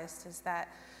biased, is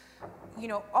that, you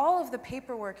know, all of the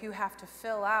paperwork you have to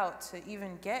fill out to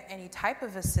even get any type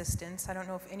of assistance. I don't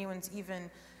know if anyone's even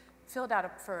filled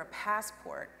out for a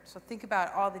passport. So think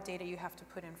about all the data you have to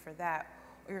put in for that.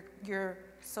 Your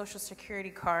social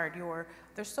security card,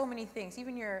 there's so many things.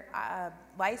 Even your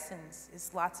license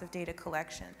is lots of data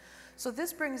collection. So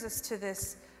this brings us to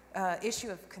this issue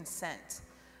of consent.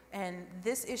 And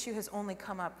this issue has only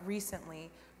come up recently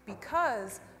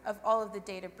because of all of the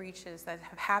data breaches that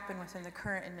have happened within the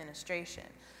current administration.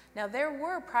 Now, there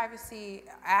were privacy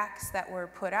acts that were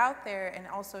put out there, and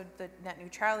also the net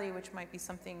neutrality, which might be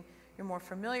something you're more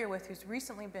familiar with, who's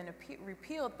recently been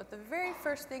repealed. But the very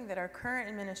first thing that our current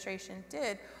administration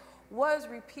did was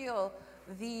repeal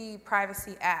the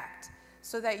Privacy Act,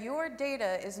 so that your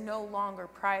data is no longer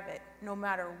private, no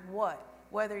matter what.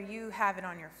 Whether you have it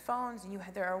on your phones, and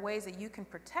there are ways that you can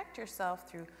protect yourself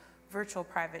through virtual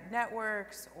private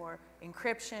networks or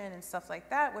encryption and stuff like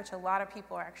that, which a lot of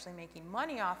people are actually making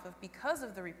money off of because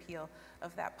of the repeal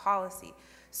of that policy.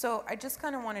 So I just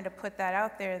kind of wanted to put that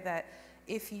out there, that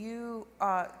if you,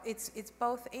 it's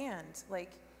both and,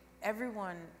 like,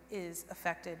 everyone is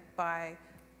affected by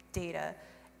data.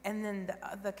 And then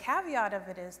the caveat of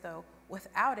it is, though,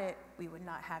 without it, we would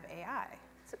not have AI.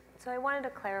 So I wanted to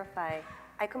clarify,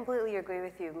 I completely agree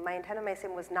with you. My intent of my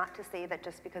statement was not to say that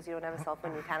just because you don't have a cell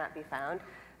phone, you cannot be found.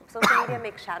 Social media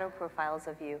makes shadow profiles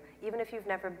of you. Even if you've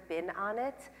never been on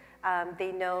it,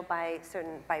 they know by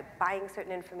buying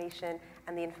certain information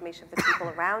and the information of the people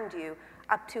around you,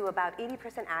 up to about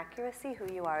 80% accuracy,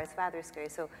 who you are is rather scary.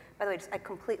 So, by the way, I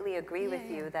completely agree with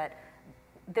you that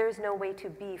there's no way to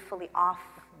be fully off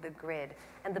the grid.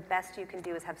 And the best you can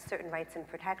do is have certain rights and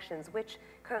protections, which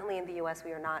currently in the US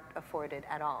we are not afforded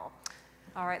at all.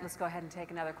 All right, let's go ahead and take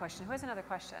another question. Who has another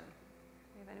question?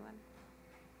 Do we have anyone?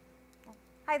 Oh,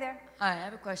 hi there. Hi, I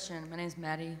have a question. My name is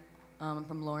Maddie. I'm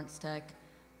from Lawrence Tech.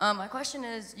 My question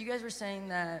is, you guys were saying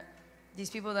that these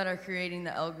people that are creating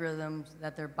the algorithms,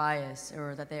 that they're biased,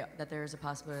 or that there is a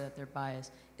possibility that they're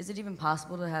biased. Is it even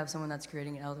possible to have someone that's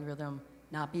creating an algorithm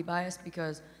not be biased?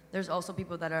 Because there's also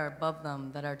people that are above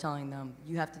them that are telling them,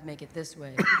 you have to make it this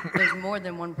way. There's more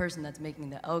than one person that's making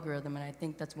the algorithm, and I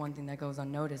think that's one thing that goes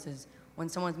unnoticed is when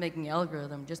someone's making an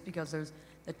algorithm, just because there's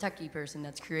the techie person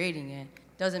that's creating it,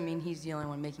 doesn't mean he's the only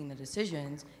one making the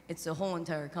decisions. It's the whole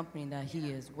entire company that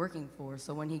he is working for.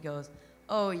 So when he goes,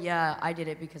 oh yeah, I did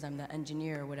it because I'm the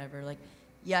engineer or whatever, like,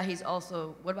 yeah, he's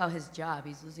also, what about his job?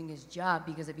 He's losing his job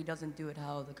because if he doesn't do it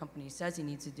how the company says he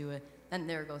needs to do it, then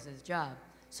there goes his job.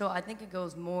 So I think it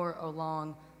goes more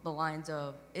along the lines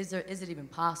of, is it even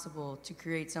possible to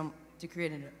create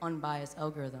an unbiased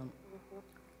algorithm? Mm-hmm.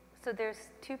 So there's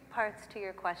two parts to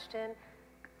your question.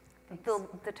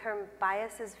 The term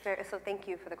bias is very, so thank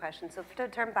you for the question. So the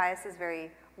term bias is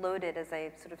very loaded, as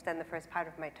I sort of said in the first part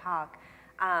of my talk,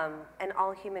 and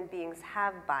all human beings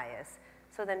have bias.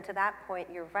 So then to that point,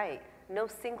 you're right. No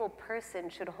single person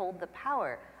should hold the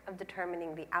power of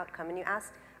determining the outcome. And you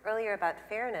asked earlier about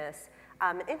fairness.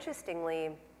 And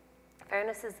interestingly,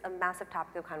 fairness is a massive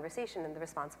topic of conversation in the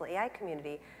responsible AI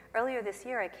community. Earlier this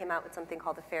year, I came out with something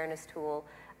called the Fairness Tool.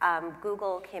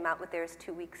 Google came out with theirs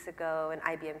 2 weeks ago, and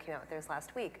IBM came out with theirs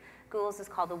last week. Google's is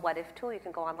called the What If Tool. You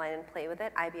can go online and play with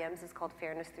it. IBM's is called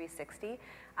Fairness 360.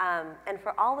 And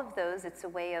for all of those, it's a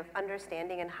way of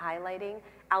understanding and highlighting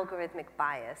algorithmic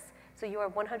bias. So you are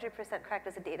 100% correct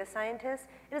as a data scientist.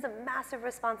 It is a massive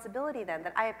responsibility then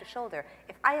that I have to shoulder.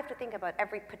 If I have to think about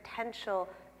every potential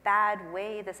bad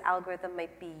way this algorithm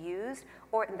might be used,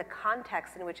 or in the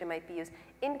context in which it might be used,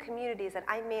 in communities that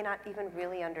I may not even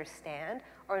really understand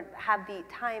or have the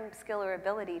time, skill, or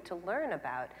ability to learn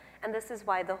about. And this is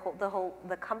why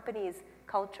the company's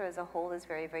culture as a whole is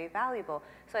very, very valuable.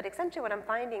 So at Accenture, what I'm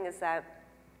finding is that,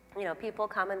 you know, people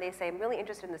come and they say, I'm really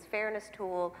interested in this fairness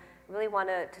tool, really want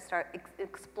to start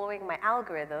exploring my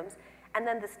algorithms. And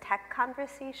then this tech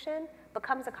conversation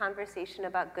becomes a conversation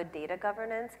about good data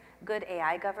governance, good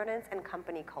AI governance, and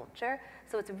company culture.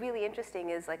 So what's really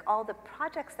interesting is, like, all the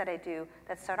projects that I do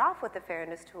that start off with the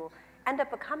fairness tool end up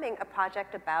becoming a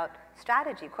project about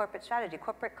strategy,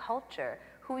 corporate culture,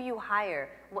 who you hire,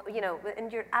 you know,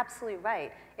 and you're absolutely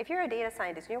right. If you're a data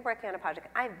scientist and you're working on a project,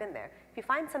 I've been there. If you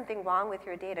find something wrong with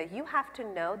your data, you have to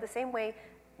know, the same way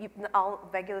all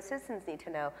regular citizens need to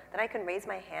know that I can raise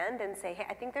my hand and say, hey,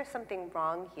 I think there's something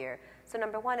wrong here. So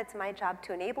number one, it's my job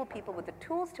to enable people with the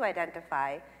tools to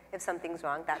identify if something's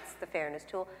wrong. That's the fairness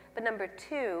tool. But number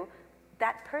two,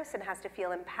 that person has to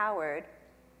feel empowered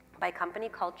by company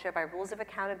culture, by rules of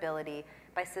accountability,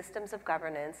 by systems of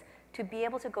governance, to be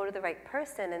able to go to the right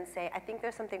person and say, I think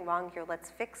there's something wrong here, let's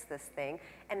fix this thing,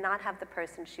 and not have the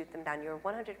person shoot them down. You're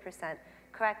 100%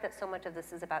 correct that so much of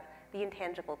this is about the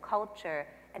intangible culture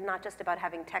and not just about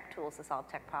having tech tools to solve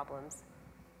tech problems.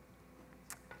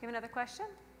 You have another question?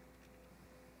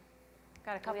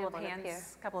 Got a couple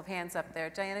of hands up there.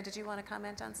 Diana, did you want to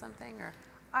comment on something, or?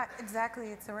 Exactly,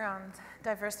 it's around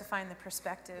diversifying the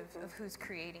perspective of who's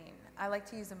creating. I like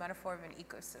to use the metaphor of an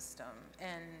ecosystem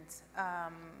and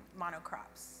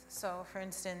monocrops. So for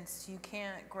instance, you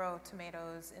can't grow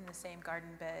tomatoes in the same garden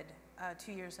bed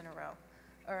 2 years in a row,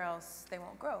 or else they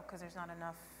won't grow because there's not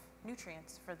enough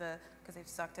nutrients because they've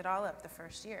sucked it all up the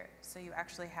first year. So you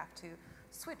actually have to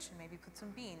switch and maybe put some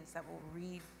beans that will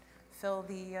refill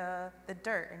the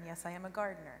dirt, and yes, I am a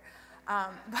gardener.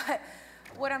 But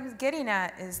what I'm getting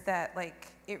at is that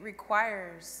it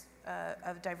requires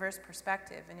a diverse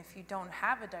perspective, and if you don't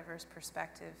have a diverse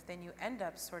perspective, then you end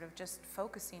up sort of just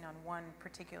focusing on one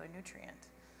particular nutrient.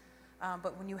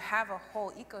 But when you have a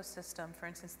whole ecosystem, for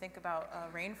instance, think about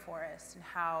a rainforest and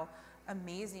how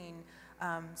amazing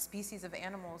species of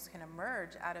animals can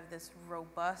emerge out of this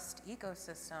robust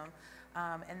ecosystem.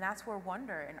 And that's where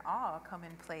wonder and awe come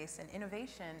in place, and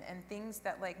innovation and things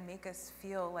that make us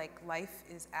feel like life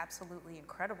is absolutely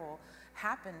incredible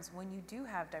happens when you do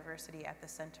have diversity at the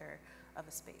center of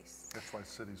a space. That's why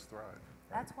cities thrive.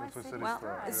 That's why cities thrive.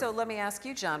 Yeah. So let me ask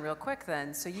you, John, real quick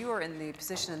then. So you are in the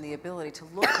position and the ability to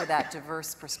look for that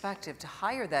diverse perspective, to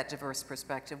hire that diverse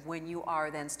perspective when you are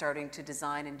then starting to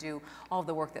design and do all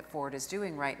the work that Ford is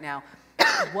doing right now.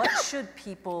 What should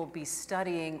people be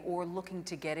studying or looking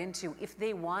to get into if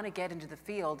they want to get into the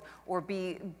field or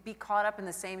be caught up in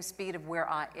the same speed of where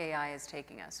AI is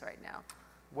taking us right now?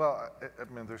 Well,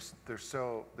 I mean, there's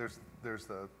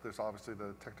obviously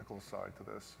the technical side to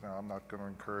this. Now, I'm not going to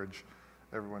encourage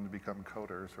everyone to become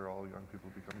coders or all young people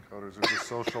to become coders. There's a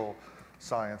social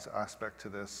science aspect to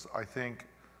this. I think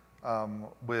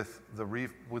with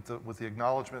the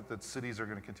acknowledgement that cities are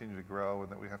going to continue to grow and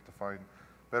that we have to find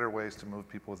better ways to move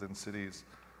people within cities,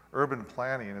 urban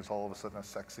planning is all of a sudden a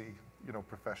sexy,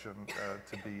 profession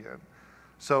to be in.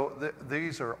 So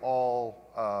these are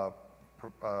all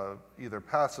either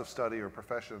paths of study or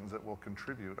professions that will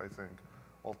contribute, I think,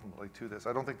 ultimately to this.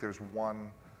 I don't think there's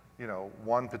one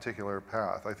particular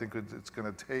path. I think it's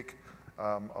going to take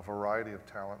a variety of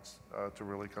talents to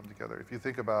really come together. If you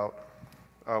think about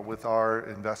with our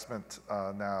investment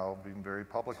now being very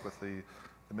public with the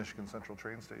Michigan Central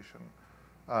train station,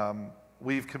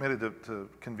 we've committed to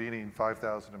convening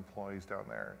 5,000 employees down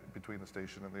there between the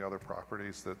station and the other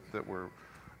properties that we're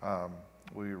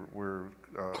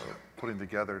putting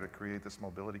together to create this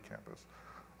mobility campus.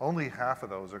 Only half of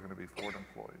those are going to be Ford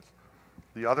employees.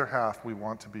 The other half, we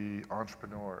want to be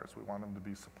entrepreneurs. We want them to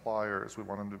be suppliers. We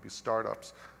want them to be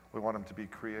startups. We want them to be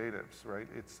creatives, right?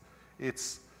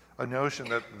 It's a notion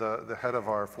that the head of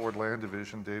our Ford Land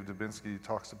Division, Dave Dubinsky,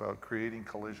 talks about creating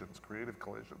collisions, creative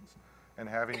collisions, and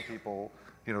having people,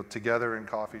 together in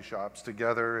coffee shops,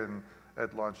 together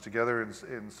at lunch, together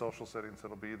in social settings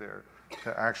that'll be there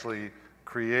to actually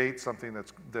create something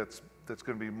that's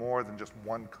going to be more than just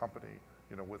one company,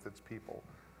 with its people.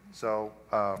 So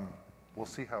we'll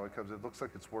see how it comes. It looks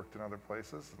like it's worked in other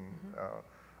places, and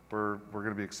we're going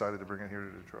to be excited to bring it here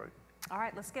to Detroit. All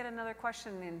right, let's get another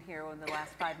question in here in the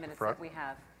last 5 minutes that we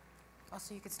have.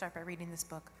 Also, you could start by reading this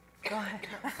book. Go ahead.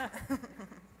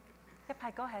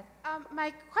 Hi, go ahead.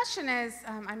 My question is,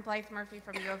 I'm Blythe Murphy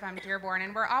from U of M Dearborn,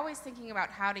 and we're always thinking about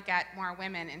how to get more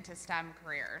women into STEM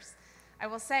careers. I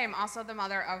will say I'm also the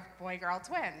mother of boy-girl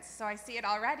twins, so I see it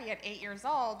already at 8 years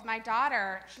old. My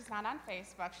daughter, she's not on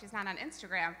Facebook, she's not on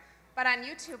Instagram, but on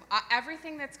YouTube,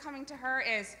 everything that's coming to her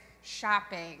is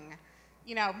shopping,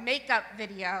 makeup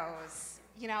videos,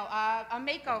 a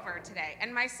makeover today.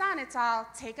 And my son, it's all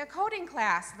take a coding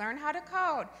class, learn how to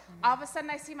code. All of a sudden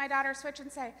I see my daughter switch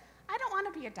and say, I don't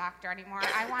want to be a doctor anymore,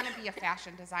 I want to be a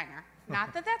fashion designer.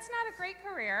 Not that that's not a great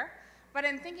career, but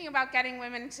in thinking about getting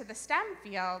women to the STEM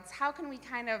fields, how can we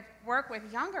kind of work with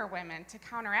younger women to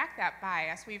counteract that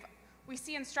bias? We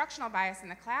see instructional bias in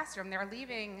the classroom. They're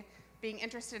leaving being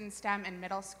interested in STEM in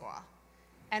middle school.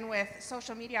 And with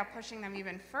social media pushing them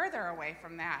even further away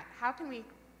from that, how can we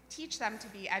teach them to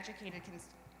be educated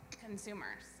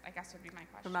consumers, I guess would be my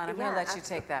question. Rumman, I'm going to let you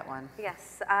take that one.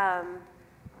 Yes,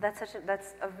 that's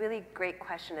a really great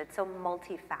question. It's so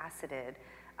multifaceted.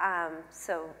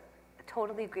 So I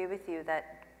totally agree with you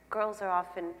that girls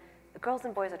and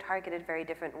boys are targeted very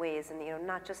different ways, and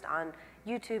not just on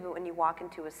YouTube, but when you walk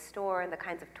into a store and the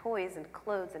kinds of toys and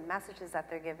clothes and messages that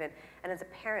they're given. And as a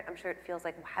parent, I'm sure it feels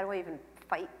like, well, how do I even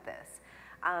fight this?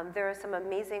 There are some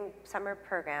amazing summer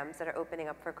programs that are opening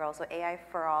up for girls. So AI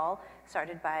for All,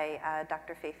 started by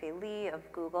Dr. Fei-Fei Li of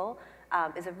Google,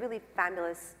 is a really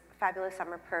fabulous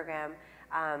summer program.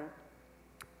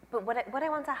 But what I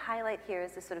want to highlight here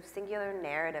is this sort of singular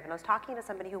narrative. And I was talking to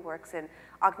somebody who works in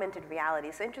augmented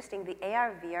reality. So interesting, the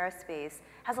AR/VR space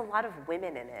has a lot of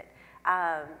women in it.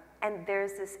 And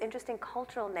there's this interesting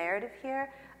cultural narrative here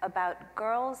about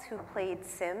girls who played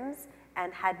Sims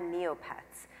and had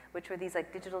Neopets, which were these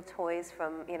like digital toys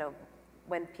from,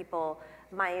 when people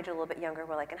my age or a little bit younger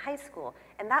were like in high school.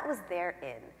 And that was their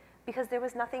in, because there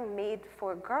was nothing made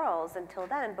for girls until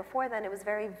then. Before then, it was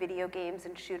very video games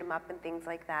and shoot 'em up and things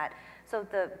like that. So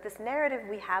this narrative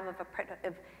we have of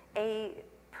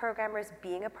programmers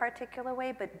being a particular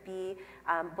way, but B,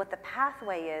 what the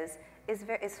pathway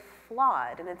is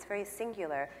flawed, and it's very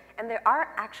singular. And there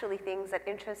are actually things that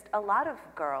interest a lot of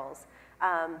girls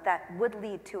that would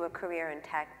lead to a career in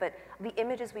tech, but the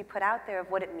images we put out there of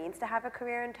what it means to have a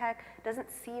career in tech doesn't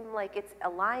seem like it's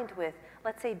aligned with,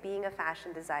 let's say, being a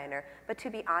fashion designer. But to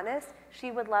be honest,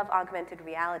 she would love augmented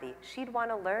reality. She'd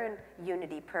want to learn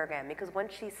Unity programming, because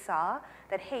once she saw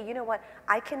that, hey, you know what,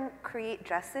 I can create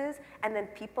dresses, and then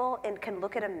people can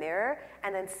look at a mirror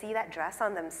and then see that dress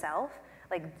on themselves,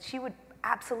 like she would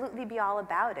absolutely be all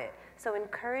about it. So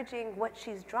encouraging what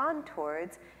she's drawn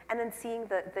towards and then seeing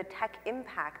the tech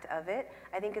impact of it,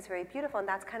 I think is very beautiful. And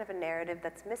that's kind of a narrative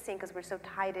that's missing, because we're so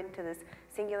tied into this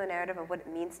singular narrative of what it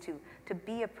means to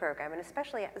be a program. And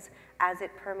especially as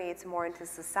it permeates more into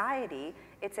society,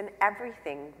 it's in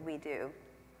everything we do.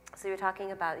 So you're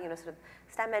talking about, sort of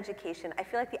STEM education. I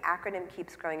feel like the acronym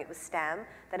keeps growing. It was STEM,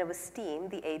 then it was STEAM,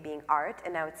 the A being art,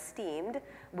 and now it's STEAMed,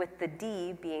 with the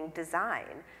D being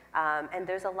design. And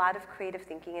there's a lot of creative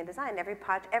thinking and design. Every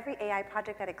AI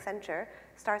project at Accenture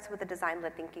starts with a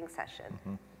design-led thinking session,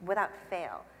 without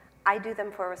fail. I do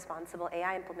them for responsible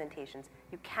AI implementations.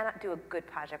 You cannot do a good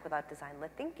project without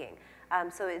design-led thinking.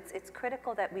 So it's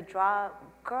critical that we draw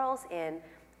girls in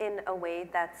a way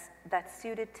that's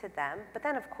suited to them. But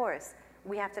then, of course,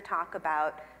 we have to talk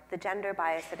about the gender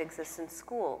bias that exists in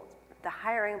schools, the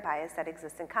hiring bias that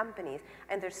exists in companies,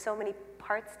 and there's so many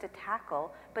parts to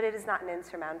tackle, but it is not an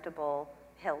insurmountable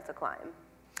hill to climb.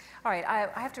 All right,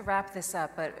 I have to wrap this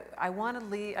up, but I want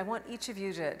each of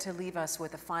you to leave us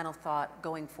with a final thought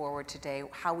going forward today,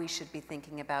 how we should be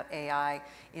thinking about AI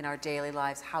in our daily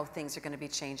lives, how things are going to be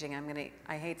changing.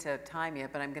 I hate to time you,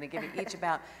 but I'm going to give you each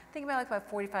about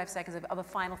 45 seconds of a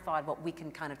final thought, what we can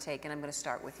kind of take, and I'm going to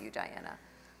start with you, Diana.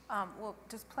 Well,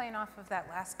 just playing off of that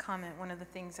last comment, one of the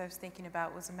things I was thinking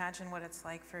about was imagine what it's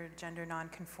like for gender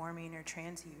non-conforming or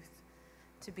trans youth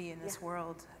to be in this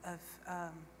world of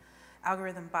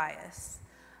algorithm bias.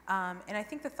 And I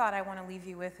think the thought I want to leave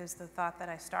you with is the thought that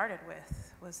I started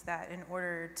with, was that in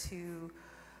order to,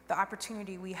 the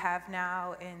opportunity we have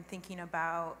now in thinking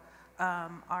about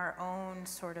our own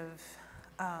sort of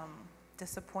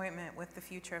disappointment with the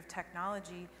future of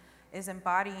technology is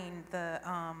embodying the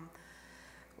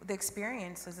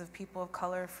experiences of people of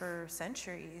color for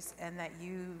centuries, and that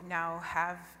you now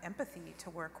have empathy to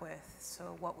work with.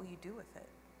 So what will you do with it?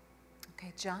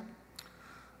 Okay, John?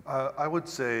 I would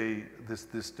say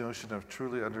this notion of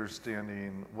truly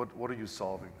understanding what are you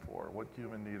solving for? What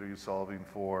human need are you solving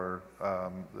for?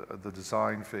 The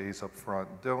design phase up front.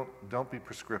 Don't be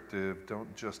prescriptive.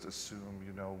 Don't just assume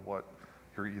you know what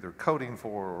you're either coding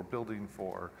for or building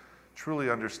for.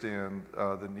 Truly understand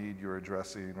the need you're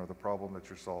addressing or the problem that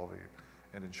you're solving,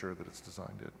 and ensure that it's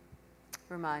designed in.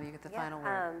 Rumman, you get the final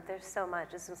word. There's so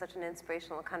much. This was such an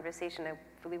inspirational conversation. I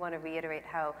really want to reiterate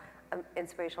how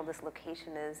inspirational this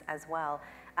location is as well.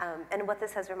 And what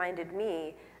this has reminded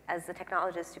me, as the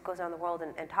technologist who goes around the world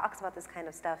and talks about this kind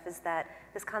of stuff, is that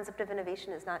this concept of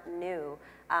innovation is not new.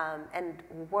 And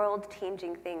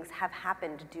world-changing things have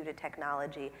happened due to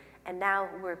technology. And now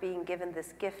we're being given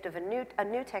this gift of a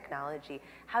new technology.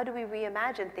 How do we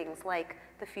reimagine things like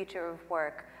the future of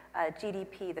work,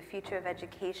 GDP, the future of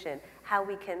education, how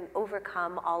we can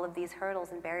overcome all of these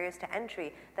hurdles and barriers to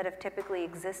entry that have typically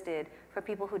existed for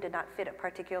people who did not fit a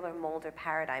particular mold or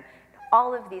paradigm.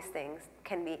 All of these things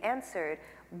can be answered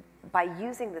by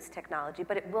using this technology,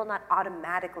 but it will not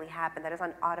automatically happen. That is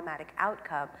an automatic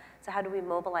outcome. So how do we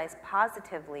mobilize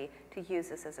positively to use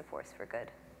this as a force for good?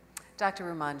 Dr.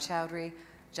 Rumman Chowdhury,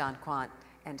 John Quant,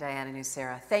 and Diana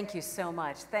Nucera, thank you so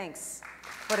much. Thanks.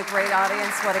 What a great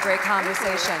audience. What a great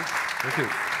conversation. Thank you.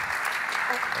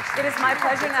 It is my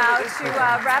pleasure now to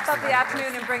wrap up the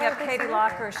afternoon and bring up Katie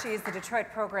Locker. She is the Detroit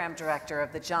Program Director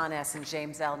of the John S. and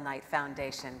James L. Knight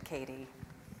Foundation. Katie.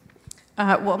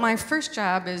 Well, my first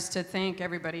job is to thank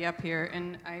everybody up here,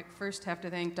 and I first have to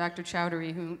thank Dr.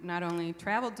 Chowdhury, who not only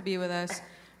traveled to be with us,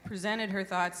 presented her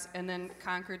thoughts, and then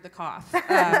conquered the cough.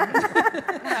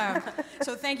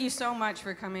 So thank you so much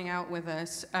for coming out with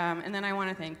us. And then I want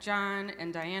to thank John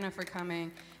and Diana for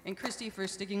coming, and Christy for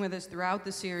sticking with us throughout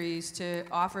the series to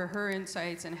offer her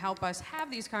insights and help us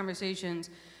have these conversations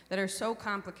that are so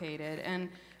complicated. And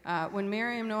when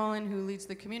Miriam Nolan, who leads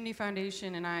the Community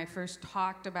Foundation, and I first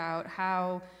talked about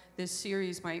how this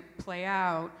series might play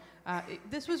out,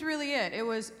 this was really it. It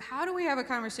was, how do we have a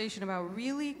conversation about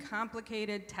really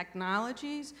complicated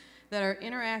technologies that are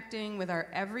interacting with our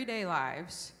everyday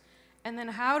lives? And then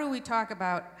how do we talk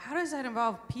about, how does that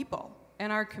involve people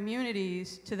and our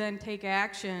communities to then take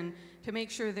action to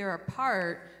make sure they're a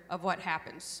part of what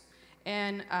happens?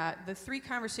 And the three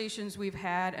conversations we've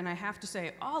had, and I have to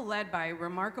say, all led by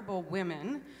remarkable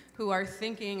women who are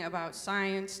thinking about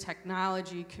science,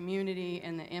 technology, community,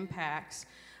 and the impacts,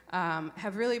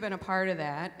 have really been a part of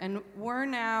that. And we're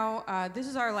now, this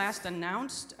is our last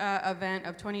announced event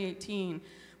of 2018,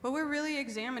 but we're really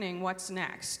examining what's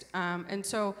next. And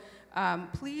so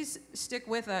please stick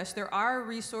with us. There are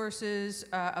resources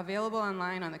available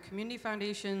online on the Community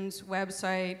Foundation's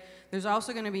website. There's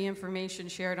also going to be information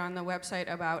shared on the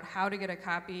website about how to get a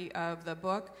copy of the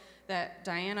book that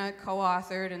Diana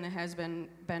co-authored and that has been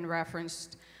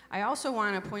referenced. I also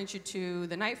want to point you to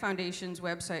the Knight Foundation's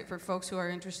website for folks who are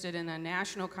interested in a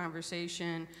national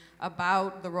conversation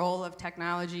about the role of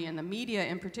technology and the media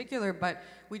in particular. But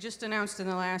we just announced in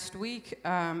the last week,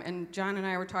 and John and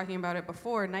I were talking about it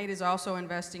before, Knight is also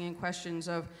investing in questions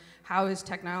of how is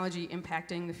technology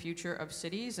impacting the future of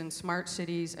cities and smart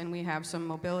cities, and we have some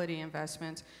mobility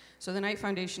investments. So the Knight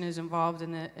Foundation is involved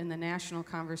in the national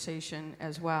conversation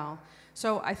as well.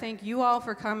 So I thank you all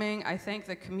for coming. I thank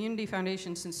the Community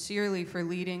Foundation sincerely for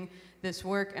leading this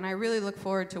work, and I really look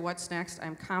forward to what's next.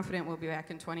 I'm confident we'll be back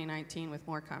in 2019 with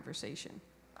more conversation.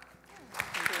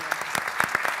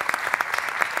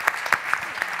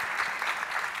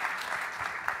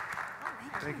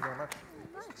 Thank you very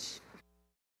much.